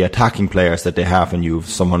 the attacking players that they have in youth,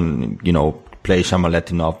 someone, play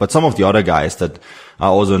Shamaletinov, but some of the other guys that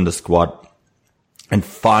are also in the squad, and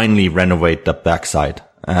finally renovate the backside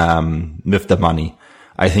with the money,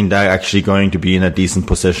 I think they're actually going to be in a decent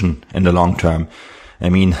position in the long term. I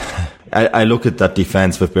mean, I look at that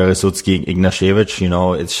defense with Beresutski and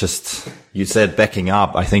Ignashevich, it's just, you said backing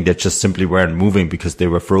up. I think they just simply weren't moving because they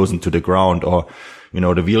were frozen to the ground, or,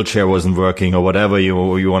 the wheelchair wasn't working, or whatever you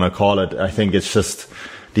want to call it. I think it's just,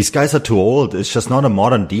 these guys are too old. It's just not a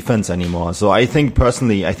modern defense anymore. So I think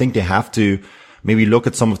personally, they have to maybe look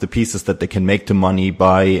at some of the pieces that they can make to money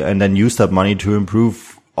and then use that money to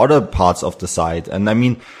improve other parts of the side. And I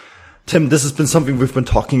mean, Tim, this has been something we've been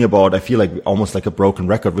talking about. I feel like almost like a broken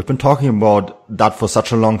record. We've been talking about that for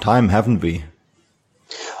such a long time, haven't we?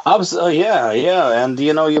 Absolutely, yeah. And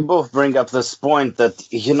you both bring up this point that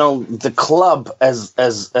the club as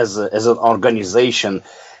an organization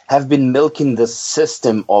have been milking the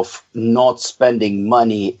system of not spending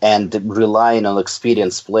money and relying on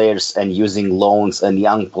experienced players and using loans and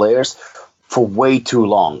young players for way too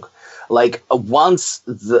long. Like, once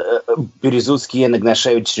the Beresutski and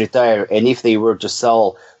Ignashevich retire, and if they were to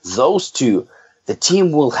sell those two, the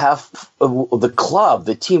team will have,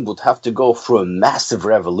 the team would have to go through a massive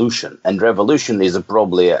revolution. And revolution is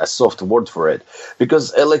probably a soft word for it.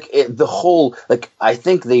 Because, I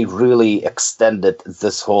think they really extended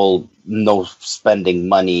this whole no spending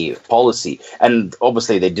money policy. And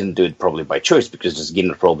obviously they didn't do it probably by choice, because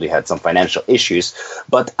Skinner probably had some financial issues.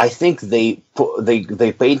 But I think they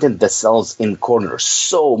painted themselves in corners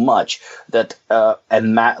so much that a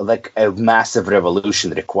massive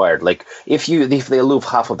revolution required. Like, if they lose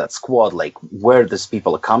half of that squad, like, where these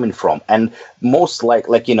people are coming from, and most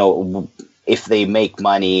if they make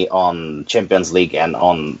money on Champions League and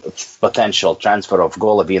on potential transfer of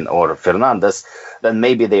Golovin or Fernandes, then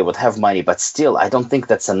maybe they would have money. But still, I don't think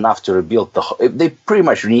that's enough to rebuild they pretty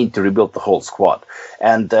much need to rebuild the whole squad.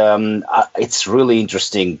 And it's really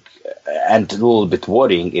interesting and a little bit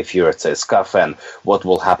worrying if you're a CSKA fan, what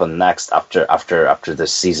will happen next after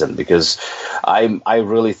this season, because I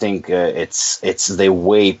really think it's they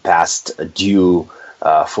way past due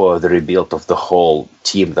for the rebuild of the whole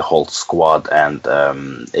team, the whole squad, and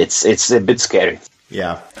it's a bit scary.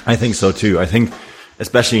 Yeah, I think so too. I think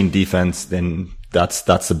especially in defense, then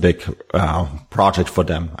that's a big project for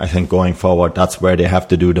them. I think going forward, that's where they have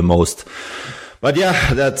to do the most. But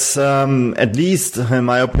yeah, that's at least in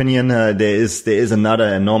my opinion, there is another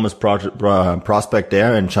enormous prospect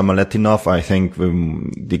there in Shamaletinov. I think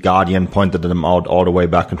the Guardian pointed them out all the way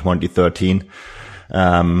back in 2013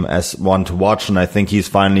 as one to watch, and I think he's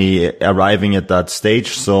finally arriving at that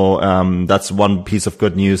stage. So that's one piece of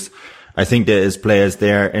good news. I think there is players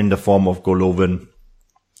there in the form of Golovin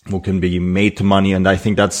who can be made to money, and I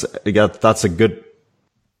think that's a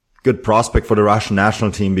good prospect for the Russian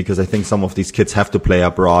national team, because I think some of these kids have to play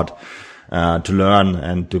abroad to learn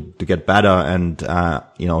and to get better, and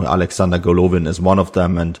Alexander Golovin is one of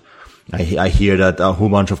them, and I hear that a whole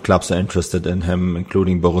bunch of clubs are interested in him,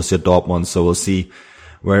 including Borussia Dortmund, so we'll see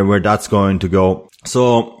where that's going to go.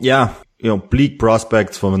 So yeah, bleak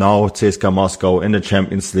prospects for now, CSKA Moscow in the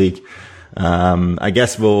Champions League. I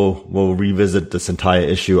guess we'll revisit this entire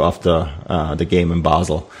issue after the game in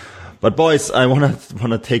Basel. But boys, I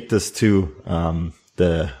wanna take this to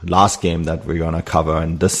the last game that we're gonna cover,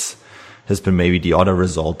 and this has been maybe the other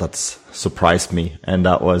result that's surprised me, and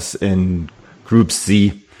that was in Group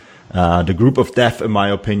C, the group of death, in my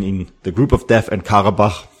opinion, the group of death and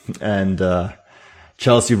Karabakh, and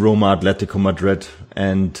Chelsea, Roma, Atletico Madrid,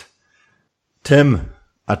 and Tim,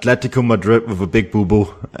 Atletico Madrid with a big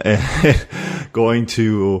boo-boo going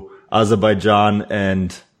to Azerbaijan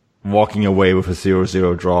and walking away with a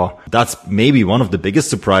 0-0 draw. That's maybe one of the biggest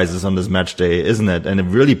surprises on this match day, isn't it? And it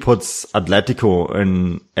really puts Atletico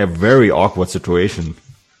in a very awkward situation.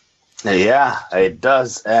 Yeah, it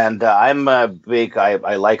does. And I'm a big,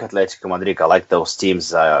 I like Atletico Madrid. I like those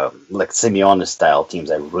teams, like Simeone style teams.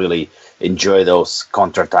 I really enjoy those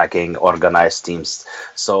counter-attacking, organized teams.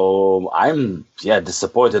 So I'm,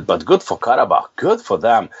 disappointed, but good for Karabakh. Good for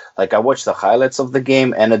them. Like, I watched the highlights of the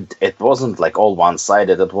game, and it wasn't like all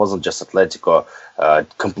one-sided. It wasn't just Atletico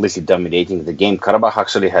completely dominating the game. Karabakh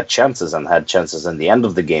actually had chances in the end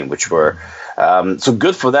of the game, which were so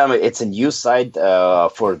good for them. It's a new side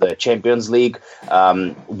for the Champions League.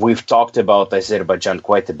 We've talked about Azerbaijan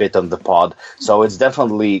quite a bit on the pod, so it's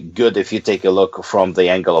definitely good if you take a look from the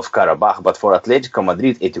angle of Karabakh. But for Atletico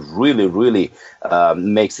Madrid, it really, really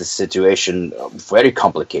makes the situation very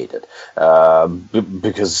complicated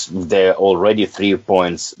because they're already 3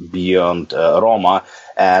 points beyond Roma.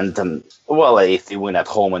 And well, if they win at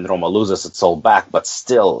home and Roma loses, it's all back. But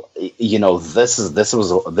still, you know, this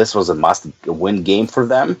was a must-win game for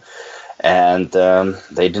them, and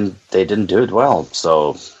they didn't do it well.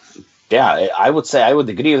 So, yeah, I would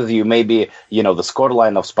agree with you. Maybe, you know, the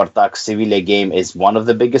scoreline of Spartak-Sevilla game is one of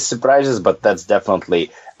the biggest surprises, but that's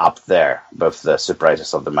definitely up there with the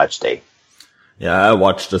surprises of the match day. Yeah, I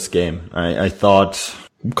watched this game. I thought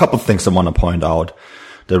a couple of things I want to point out.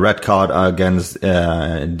 The red card against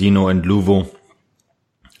Dino and Luvo,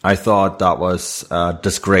 I thought that was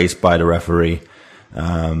disgraced by the referee.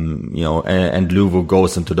 And Luvo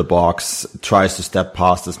goes into the box, tries to step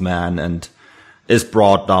past this man, and is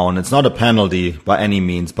brought down. It's not a penalty by any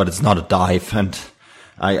means, but it's not a dive. And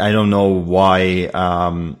I don't know why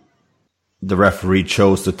the referee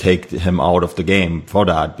chose to take him out of the game for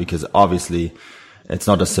that, because obviously it's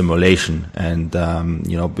not a simulation, and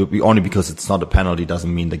only because it's not a penalty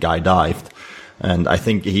doesn't mean the guy dived. And I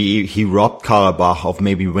think he robbed Karabakh of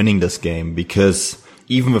maybe winning this game, because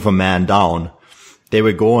even with a man down, they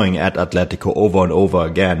were going at Atletico over and over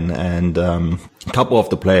again. And a couple of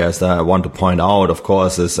the players that I want to point out, of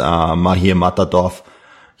course, is Mahir Matadov.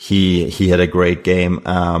 He had a great game.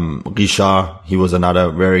 Richard, he was another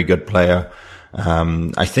very good player.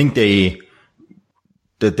 I think the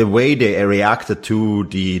way they reacted to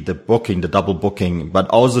the booking, the double booking, but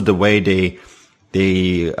also the way they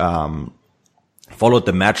followed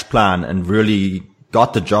the match plan and really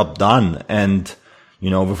got the job done. And, you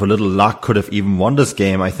know, with a little luck could have even won this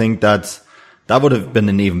game. I think that would have been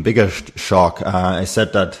an even bigger shock. I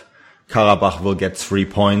said that Karabakh will get 3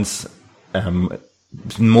 points,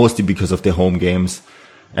 mostly because of their home games.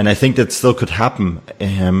 And I think that still could happen.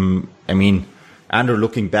 Andrew,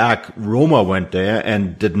 looking back, Roma went there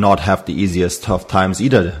and did not have the easiest tough times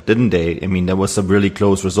either, didn't they? I mean, there was a really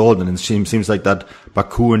close result, and it seems like that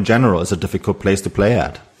Baku in general is a difficult place to play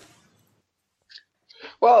at.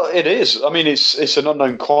 Well, it is. I mean, it's an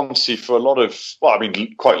unknown quantity for a lot of. Well, I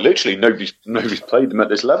mean, quite literally, nobody's played them at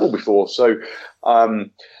this level before. So, the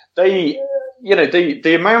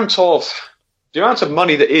amount of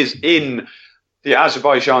money that is in the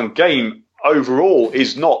Azerbaijan game overall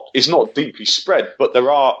is not deeply spread, but there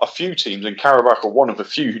are a few teams, and Karabakh are one of the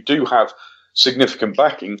few, who do have significant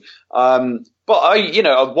backing. But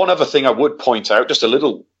one other thing I would point out, just a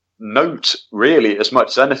little note really, as much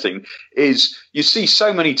as anything, is you see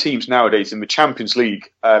so many teams nowadays in the Champions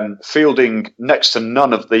League fielding next to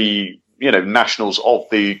none of the nationals of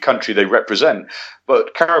the country they represent.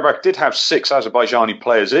 But Karabakh did have 6 Azerbaijani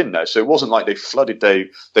players in there, so it wasn't like they flooded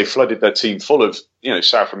their team full of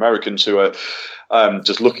South Americans who are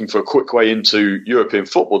just looking for a quick way into European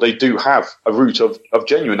football. They do have a root of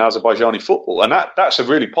genuine Azerbaijani football, and that's a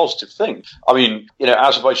really positive thing. I mean,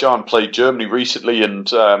 Azerbaijan played Germany recently, and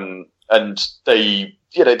they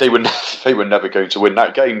were never going to win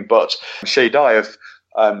that game, but Sheydaev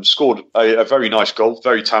scored a very nice goal,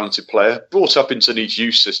 very talented player, brought up into Zenit's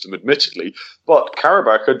youth system, admittedly, but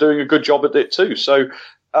Karabakh are doing a good job at it too. So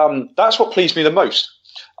that's what pleased me the most,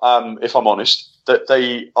 if I'm honest, that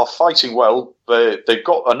they are fighting well. They've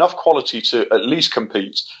got enough quality to at least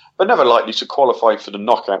compete. They're never likely to qualify for the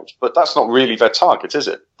knockout, but that's not really their target, is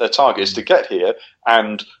it? Their target is to get here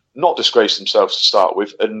and not disgrace themselves to start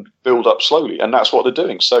with and build up slowly, and that's what they're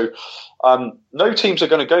doing. So no teams are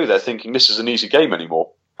going to go there thinking this is an easy game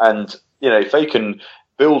anymore. And, if they can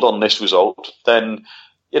build on this result, then,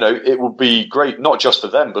 it will be great, not just for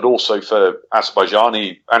them, but also for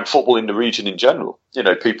Azerbaijani and football in the region in general.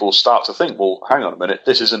 People start to think, well, hang on a minute,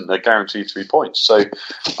 this isn't a guaranteed 3 points. So,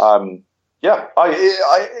 how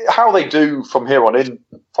they do from here on in,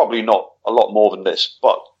 probably not a lot more than this,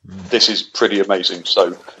 but this is pretty amazing.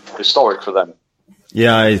 So historic for them.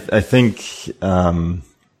 Yeah, I think some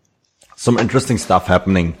interesting stuff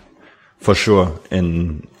happening for sure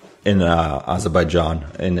in Azerbaijan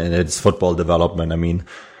in its football development. I mean,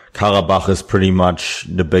 Karabakh is pretty much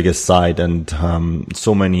the biggest side, and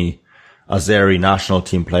so many Azeri national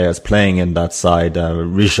team players playing in that side.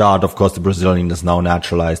 Richard, of course, the Brazilian, is now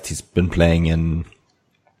naturalized. He's been playing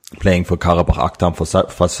for Karabakh Aktam for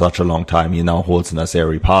such a long time. He now holds an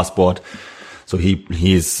Azeri passport. So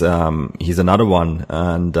he's another one.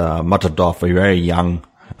 And Matadov, a very young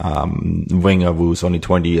winger who's only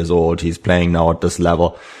 20 years old. He's playing now at this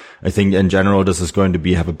level. I think in general, this is going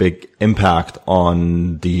to have a big impact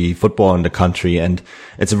on the football in the country. And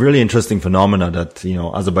it's a really interesting phenomena that,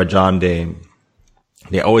 Azerbaijan,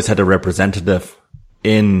 they always had a representative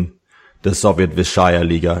in the Soviet Vysshaya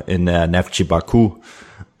Liga in Neftchi Baku.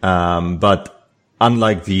 But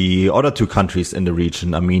unlike the other two countries in the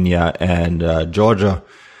region, Armenia and Georgia,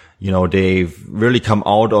 they've really come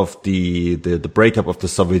out of the breakup of the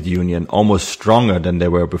Soviet Union almost stronger than they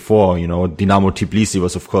were before. Dinamo Tbilisi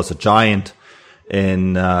was, of course, a giant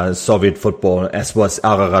in Soviet football, as was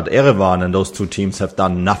Ararat Erevan, and those two teams have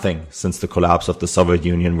done nothing since the collapse of the Soviet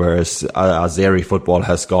Union, whereas Azeri football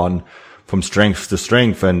has gone from strength to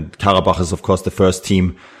strength, and Karabakh is, of course, the first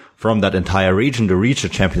team from that entire region to reach the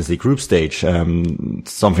Champions League group stage,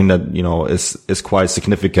 something that, is quite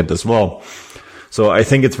significant as well. So I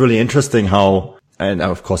think it's really interesting how, and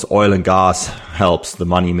of course oil and gas helps, the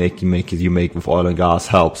money you make with oil and gas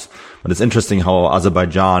helps. But it's interesting how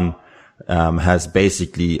Azerbaijan has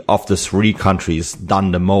basically, of the three countries,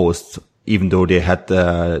 done the most, even though they they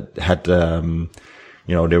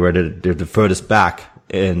were the furthest back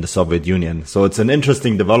in the Soviet Union. So it's an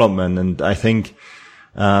interesting development, and I think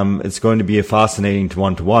it's going to be a fascinating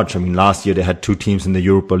one to watch. I mean, last year they had two teams in the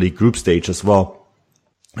Europa League group stage as well.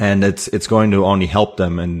 And it's going to only help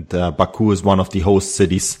them. And Baku is one of the host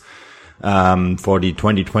cities for the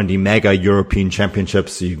 2020 Mega European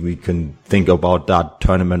Championships. We can think about that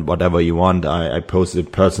tournament whatever you want. I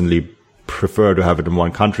personally prefer to have it in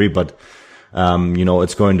one country, but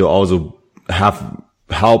it's going to also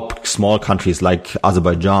help small countries like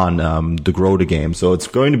Azerbaijan to grow the game. So it's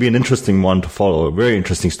going to be an interesting one to follow, a very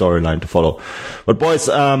interesting storyline to follow. But boys,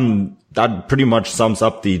 that pretty much sums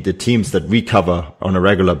up the teams that we cover on a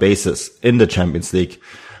regular basis in the Champions League.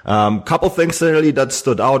 Couple things really that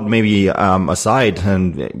stood out, maybe aside,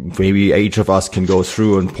 and maybe each of us can go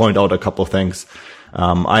through and point out a couple things.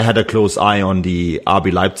 I had a close eye on the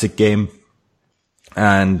RB Leipzig game,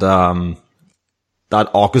 and that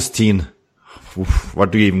Augustin,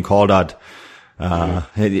 what do you even call that?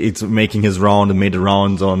 It's making his round and made the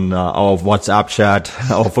rounds on our WhatsApp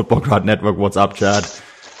chat, our Football Crowd Network WhatsApp chat.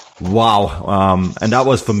 Wow. And that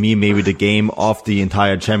was for me maybe the game of the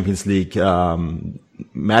entire Champions League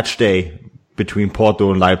match day between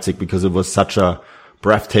Porto and Leipzig, because it was such a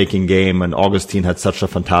breathtaking game, and Augustin had such a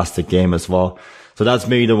fantastic game as well. So that's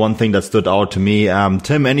maybe the one thing that stood out to me.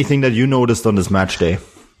 Tim, anything that you noticed on this match day?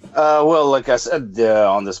 Well, like I said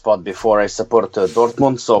on the spot before, I support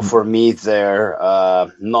Dortmund. So for me, their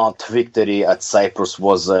not victory at Cyprus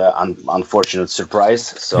was an unfortunate surprise.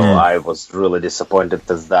 So I was really disappointed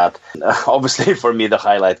with that. Obviously, for me, the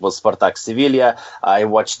highlight was Spartak Sevilla. I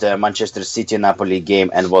watched the Manchester City-Napoli game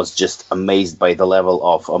and was just amazed by the level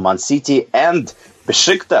of Man City and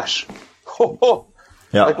Besiktas.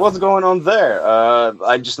 Yeah. Like, what's going on there?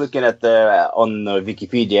 I'm just looking at on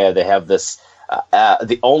Wikipedia, they have this.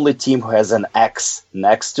 The only team who has an X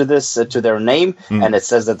next to this, to their name, and it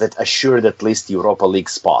says that it assured at least Europa League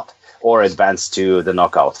spot or advance to the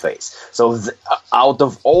knockout phase. So out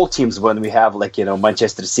of all teams, when we have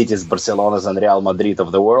Manchester City's, Barcelona's and Real Madrid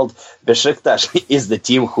of the world, Besiktas is the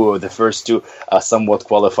team who the first two somewhat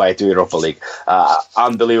qualify to Europa League.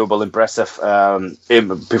 Unbelievable, impressive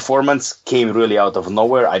performance, came really out of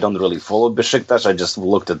nowhere. I don't really follow Besiktas. I just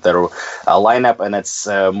looked at their lineup, and it's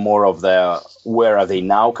more of the where are they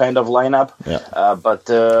now kind of lineup. Yeah. But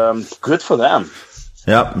good for them.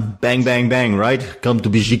 Yeah, bang, bang, bang, right? Come to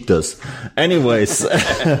Besiktas. Anyways,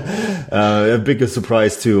 a bigger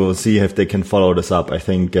surprise to see if they can follow this up. I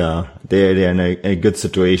think they're in a good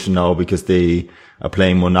situation now, because they are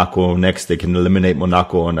playing Monaco next. They can eliminate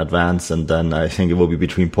Monaco and advance, and then I think it will be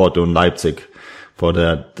between Porto and Leipzig for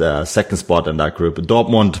the second spot in that group.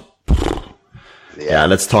 Dortmund, yeah,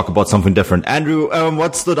 let's talk about something different. Andrew,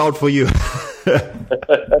 what stood out for you?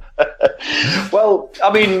 Well,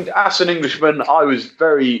 I mean, as an Englishman, I was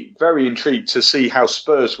very, very intrigued to see how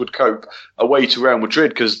Spurs would cope away to Real Madrid,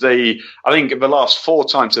 because I think in the last 4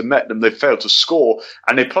 times they've met them, they've failed to score,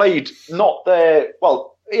 and they played not their,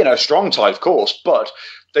 strong side, of course, but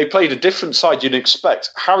they played a different side you'd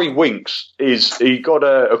expect. Harry Winks he got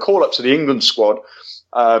a call up to the England squad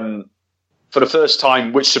for the first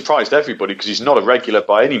time, which surprised everybody because he's not a regular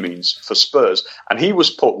by any means for Spurs. And he was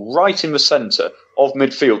put right in the centre of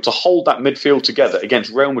midfield to hold that midfield together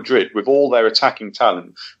against Real Madrid with all their attacking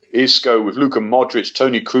talent. Isco, with Luka Modric,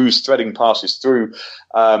 Toni Kroos threading passes through.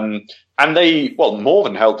 And they, more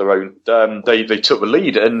than held their own. They took the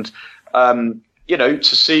lead. And, to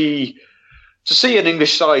see an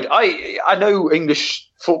English side, I know English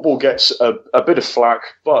football gets a bit of flack,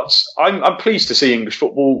 but I'm pleased to see English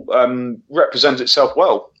football represent itself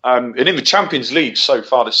well. And in the Champions League so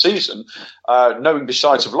far this season, no English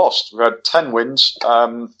sides have lost. We've had 10 wins.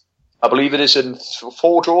 I believe it is in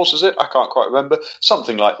 4 draws, is it? I can't quite remember.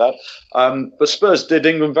 Something like that. But Spurs did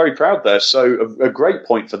England very proud there. So a great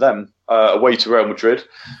point for them away to Real Madrid.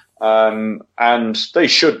 And they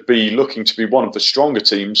should be looking to be one of the stronger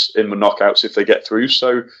teams in the knockouts if they get through.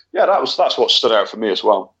 So, yeah, that's what stood out for me as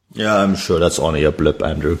well. Yeah, I'm sure that's only a blip,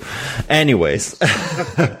 Andrew. Anyways.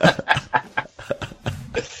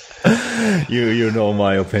 You know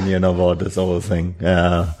my opinion about this whole thing.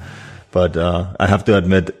 But I have to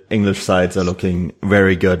admit, English sides are looking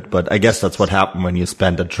very good. But I guess that's what happened when you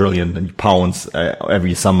spend £1 trillion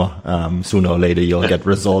every summer. Sooner or later, you'll get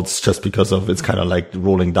results just because of it's kind of like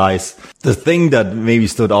rolling dice. The thing that maybe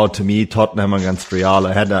stood out to me, Tottenham against Real,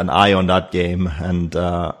 I had an eye on that game. And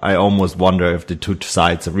I almost wonder if the two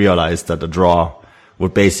sides realized that a draw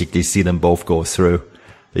would basically see them both go through,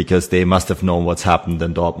 because they must have known what's happened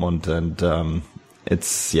in Dortmund. And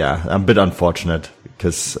it's, a bit unfortunate,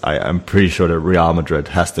 because I'm pretty sure that Real Madrid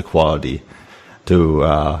has the quality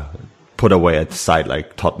to put away a side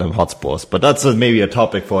like Tottenham Hotspurs. But that's maybe a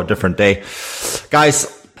topic for a different day. Guys,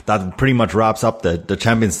 that pretty much wraps up the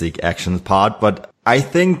Champions League action part. But I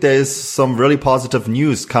think there's some really positive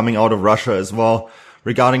news coming out of Russia as well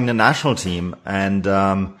regarding the national team. And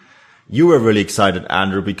you were really excited,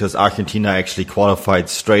 Andrew, because Argentina actually qualified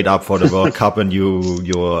straight up for the World Cup, and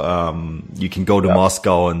you can go to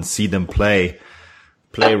Moscow and see them play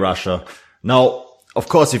Russia. Now, of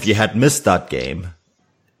course, if you had missed that game,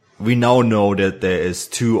 we now know that there is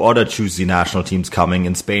 2 other choosy national teams coming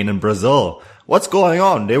in Spain and Brazil. What's going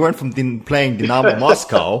on? They went from playing Dynamo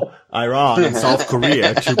Moscow, Iran, and South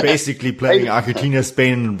Korea to basically playing Argentina,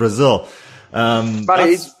 Spain, and Brazil.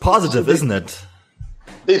 That's positive, isn't it?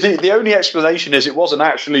 The only explanation is it wasn't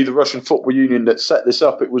actually the Russian Football Union that set this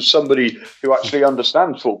up. It was somebody who actually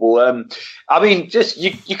understands football. I mean, just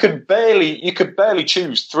you could barely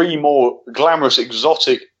choose 3 more glamorous,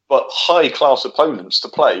 exotic but high class opponents to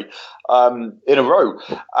play in a row,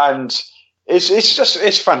 and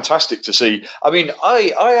it's fantastic to see. I mean,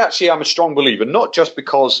 I actually am a strong believer, not just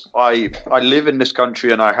because I live in this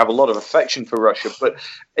country and I have a lot of affection for Russia, but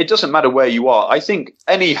it doesn't matter where you are. I think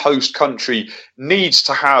any host country needs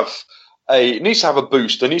to have a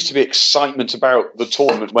boost. There needs to be excitement about the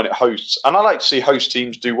tournament when it hosts, and I like to see host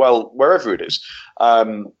teams do well wherever it is.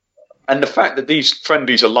 And the fact that these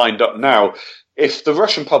friendlies are lined up now, if the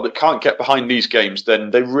Russian public can't get behind these games,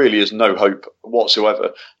 then there really is no hope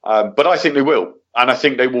whatsoever. But I think they will. And I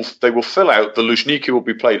think they will fill out. The Luzhniki will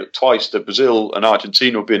be played at twice. The Brazil and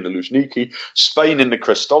Argentina will be in the Luzhniki, Spain in the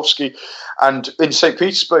Krestovsky. And in St.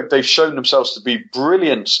 Petersburg, they've shown themselves to be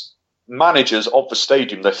brilliant managers of the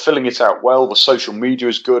stadium. They're filling it out well. The social media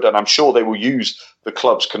is good. And I'm sure they will use the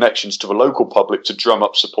club's connections to the local public to drum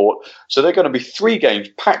up support. So they're going to be 3 games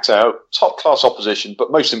packed out, top-class opposition,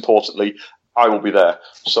 but most importantly, I will be there.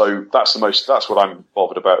 So that's what I'm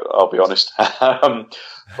bothered about, I'll be honest.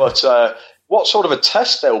 But what sort of a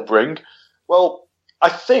test they'll bring? Well, I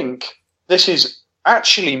think this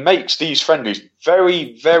actually makes these friendlies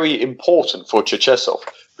very, very important for Cherchesov,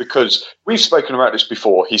 because we've spoken about this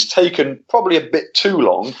before. He's taken probably a bit too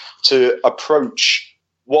long to approach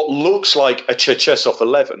what looks like a Cherchesov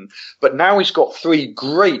 11, but now he's got 3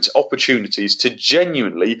 great opportunities to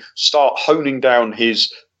genuinely start honing down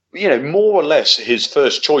his, more or less his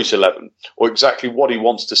first choice 11, or exactly what he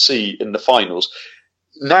wants to see in the finals.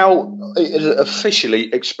 Now,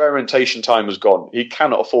 officially, experimentation time has gone. He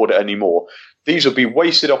cannot afford it anymore. These will be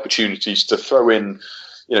wasted opportunities to throw in,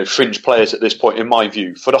 fringe players at this point, in my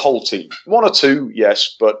view, for the whole team. 1 or 2,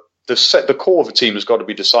 yes, but the core of the team has got to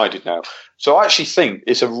be decided now. So I actually think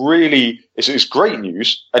it's great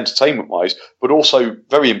news, entertainment-wise, but also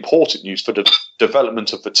very important news for the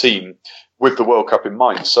development of the team with the World Cup in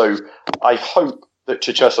mind. So I hope that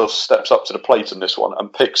Cherchesov steps up to the plate on this one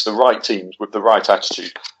and picks the right teams with the right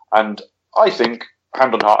attitude. And I think,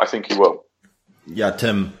 hand on heart, I think he will. Yeah,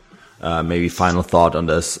 Tim, maybe final thought on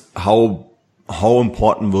this. How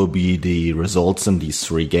important will be the results in these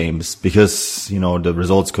 3 games? Because, the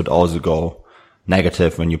results could also go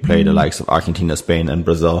negative when you play the likes of Argentina, Spain, and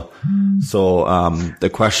Brazil. So the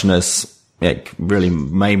question is, really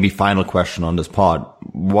maybe final question on this part.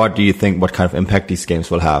 What do you think, what kind of impact these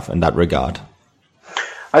games will have in that regard?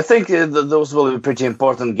 I think those will be pretty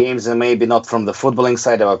important games, and maybe not from the footballing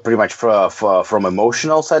side, but pretty much from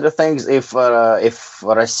emotional side of things. If Russia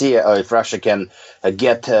can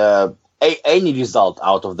get any result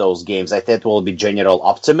out of those games, I think will be general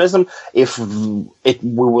optimism. If we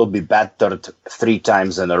will be battered 3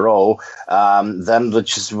 times in a row, then it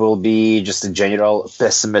just will be just a general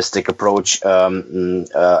pessimistic approach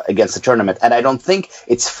against the tournament. And I don't think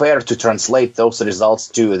it's fair to translate those results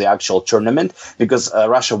to the actual tournament, because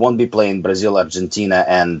Russia won't be playing Brazil, Argentina,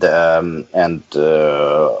 and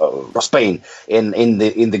Spain in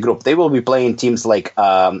the group. They will be playing teams like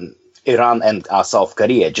Iran and South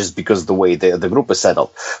Korea, just because the way the group is settled.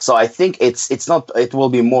 So I think it's not. It will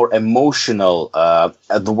be more emotional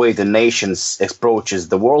the way the nations approaches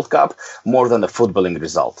the World Cup more than the footballing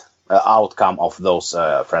result outcome of those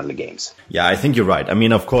friendly games. Yeah, I think you're right. I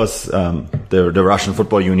mean, of course, the Russian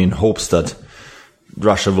Football Union hopes that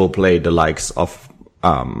Russia will play the likes of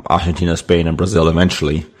Argentina, Spain, and Brazil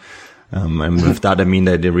eventually. And with that, I mean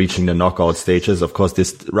that they're reaching the knockout stages. Of course,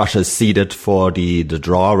 Russia is seeded for the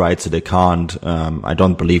draw, right? So they can't, I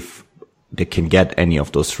don't believe they can get any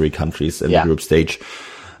of those 3 countries in the group stage.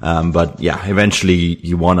 But yeah, eventually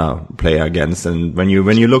you want to play against. And when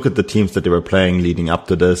you look at the teams that they were playing leading up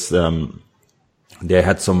to this, they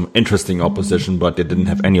had some interesting opposition, but they didn't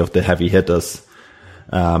have any of the heavy hitters,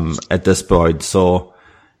 at this point. So,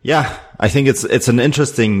 yeah, I think it's an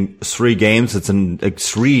interesting 3 games. It's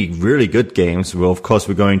 3 really good games. Well, of course,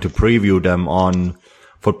 we're going to preview them on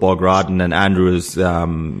Footballgraden, and Andrews,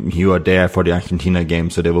 you are there for the Argentina game,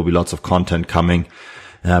 so there will be lots of content coming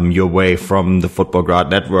your way from the Footballgrad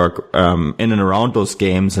network in and around those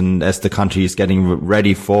games. And as the country is getting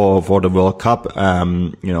ready for the World Cup,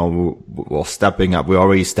 we're stepping up. We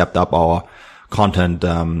already stepped up our content,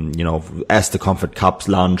 as the Confed Cups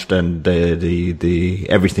launched and the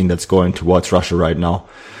everything that's going towards Russia right now.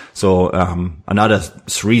 So, another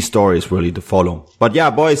 3 stories really to follow. But yeah,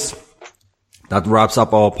 boys, that wraps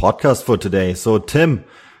up our podcast for today. So Tim,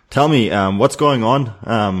 tell me, what's going on?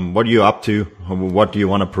 What are you up to? What do you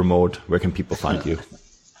want to promote? Where can people find you?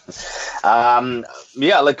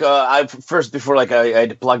 Before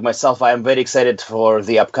I plug myself, I am very excited for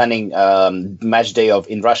the upcoming match day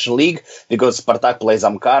in Russian League, because Spartak plays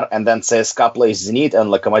Amkar, and then CSKA plays Zenit, and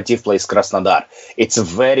Lokomotiv plays Krasnodar. It's a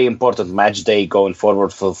very important match day going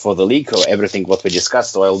forward for the league, or everything what we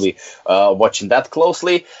discussed, so I'll be watching that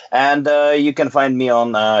closely. And you can find me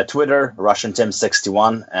on Twitter,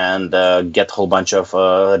 RussianTim61, and get a whole bunch of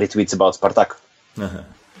retweets about Spartak.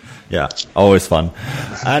 Yeah, always fun.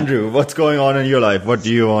 Andrew, what's going on in your life? What do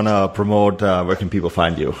you want to promote? Where can people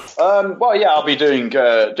find you? I'll be doing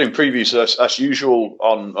previews as usual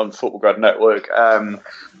on Footballgrad Network.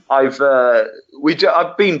 I've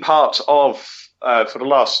been part of for the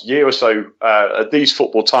last year or so These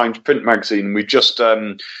Football Times print magazine. We just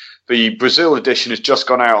the Brazil edition has just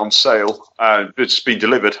gone out on sale. It's been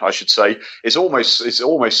delivered, I should say. It's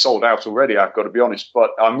almost sold out already, I've got to be honest.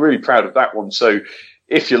 But I'm really proud of that one. So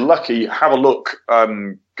if you're lucky, have a look.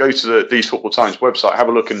 Go to the These Football Times website, have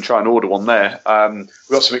a look and try and order one there. We've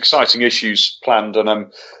got some exciting issues planned, and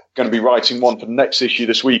I'm going to be writing one for the next issue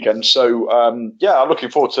this weekend. So, I'm looking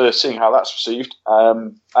forward to seeing how that's received.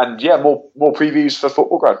 More previews for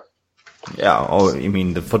Footballgrad. Yeah, you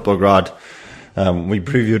mean the Footballgrad. We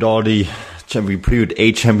previewed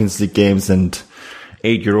 8 Champions League games and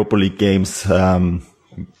 8 Europa League games.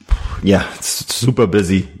 It's super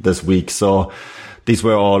busy this week. So these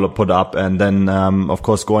were all put up. And then, of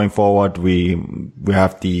course, going forward, we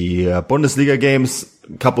have the Bundesliga games.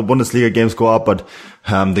 A couple Bundesliga games go up, but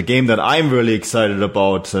the game that I'm really excited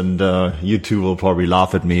about, and you two will probably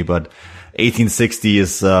laugh at me, but 1860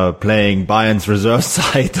 is playing Bayern's reserve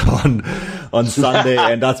side on Sunday,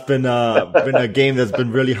 and that's been a game that's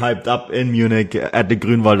been really hyped up in Munich at the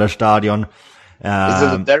Grünwalder Stadion. Is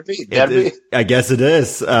it a derby? I guess it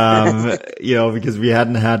is. Because we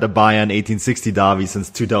hadn't had a Bayern 1860 derby since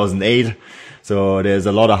 2008. So there's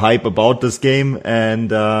a lot of hype about this game, and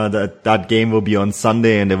that game will be on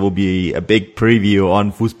Sunday, and there will be a big preview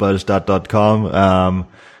on Fußballstadt.com.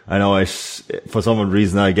 I know for some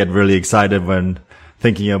reason I get really excited when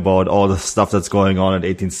thinking about all the stuff that's going on at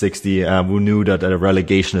 1860. Who knew that a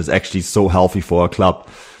relegation is actually so healthy for a club?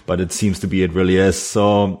 But it seems to be, it really is.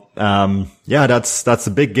 So, that's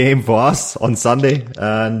a big game for us on Sunday.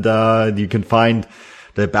 And, you can find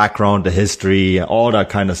the background, the history, all that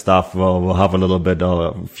kind of stuff. We'll have a little bit,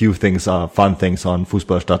 a few things, fun things on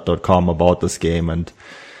Fußballstadt.com about this game. And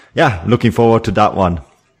looking forward to that one.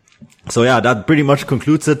 So that pretty much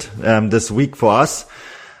concludes it, this week for us.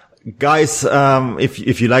 Guys,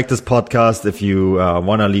 if you like this podcast, if you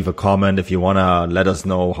want to leave a comment, if you want to let us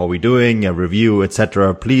know how we're doing, a review,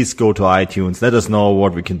 etc., please go to iTunes. Let us know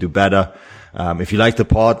what we can do better. If you like the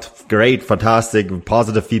pod, great, fantastic.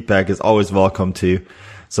 Positive feedback is always welcome too.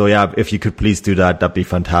 So yeah, if you could please do that, that'd be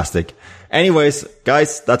fantastic. Anyways,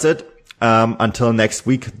 guys, that's it. Until next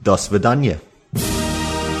week, do svidaniya.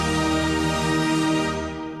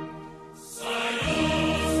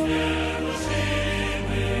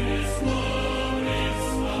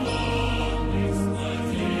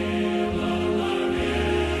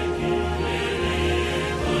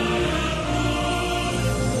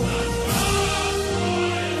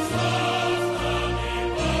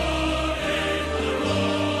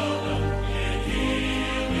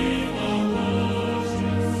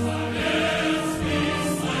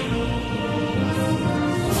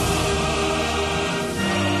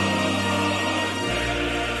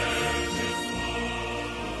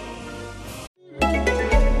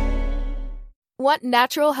 Want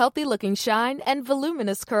natural, healthy-looking shine and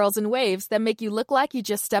voluminous curls and waves that make you look like you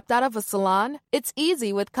just stepped out of a salon? It's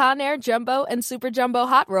easy with Conair Jumbo and Super Jumbo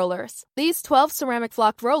Hot Rollers. These 12 ceramic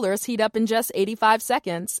flocked rollers heat up in just 85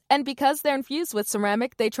 seconds. And because they're infused with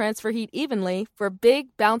ceramic, they transfer heat evenly for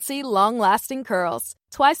big, bouncy, long-lasting curls.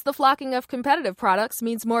 Twice the flocking of competitive products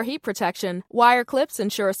means more heat protection. Wire clips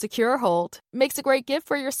ensure a secure hold. Makes a great gift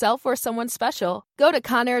for yourself or someone special. Go to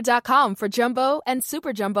Conair.com for Jumbo and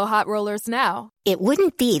Super Jumbo Hot Rollers now. It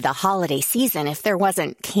wouldn't be the holiday season if there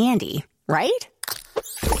wasn't candy, right?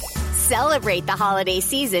 Celebrate the holiday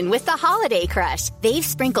season with the Holiday Crush. They've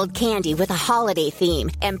sprinkled candy with a holiday theme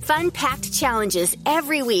and fun-packed challenges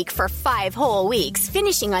every week for 5 whole weeks,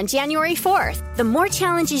 finishing on January 4th. The more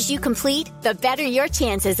challenges you complete, the better your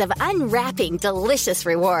chances of unwrapping delicious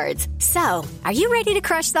rewards. So, are you ready to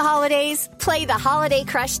crush the holidays? Play the Holiday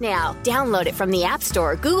Crush now. Download it from the App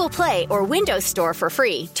Store, Google Play, or Windows Store for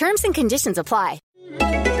free. Terms and conditions apply.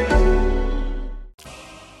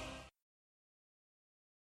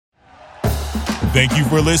 Thank you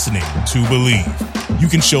for listening to Believe. You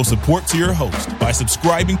can show support to your host by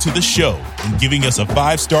subscribing to the show and giving us a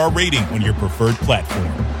 5-star rating on your preferred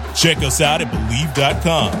platform. Check us out at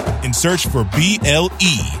Believe.com and search for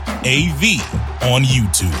BLEAV on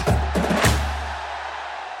YouTube.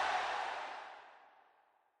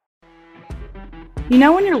 You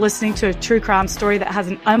know when you're listening to a true crime story that has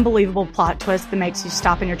an unbelievable plot twist that makes you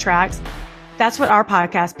stop in your tracks? That's what our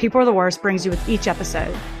podcast, People Are the Worst, brings you with each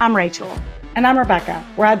episode. I'm Rachel. And I'm Rebecca.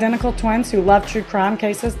 We're identical twins who love true crime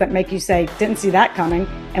cases that make you say, didn't see that coming,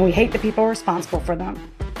 and we hate the people responsible for them.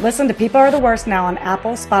 Listen to People Are the Worst now on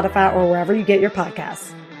Apple, Spotify, or wherever you get your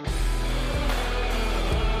podcasts.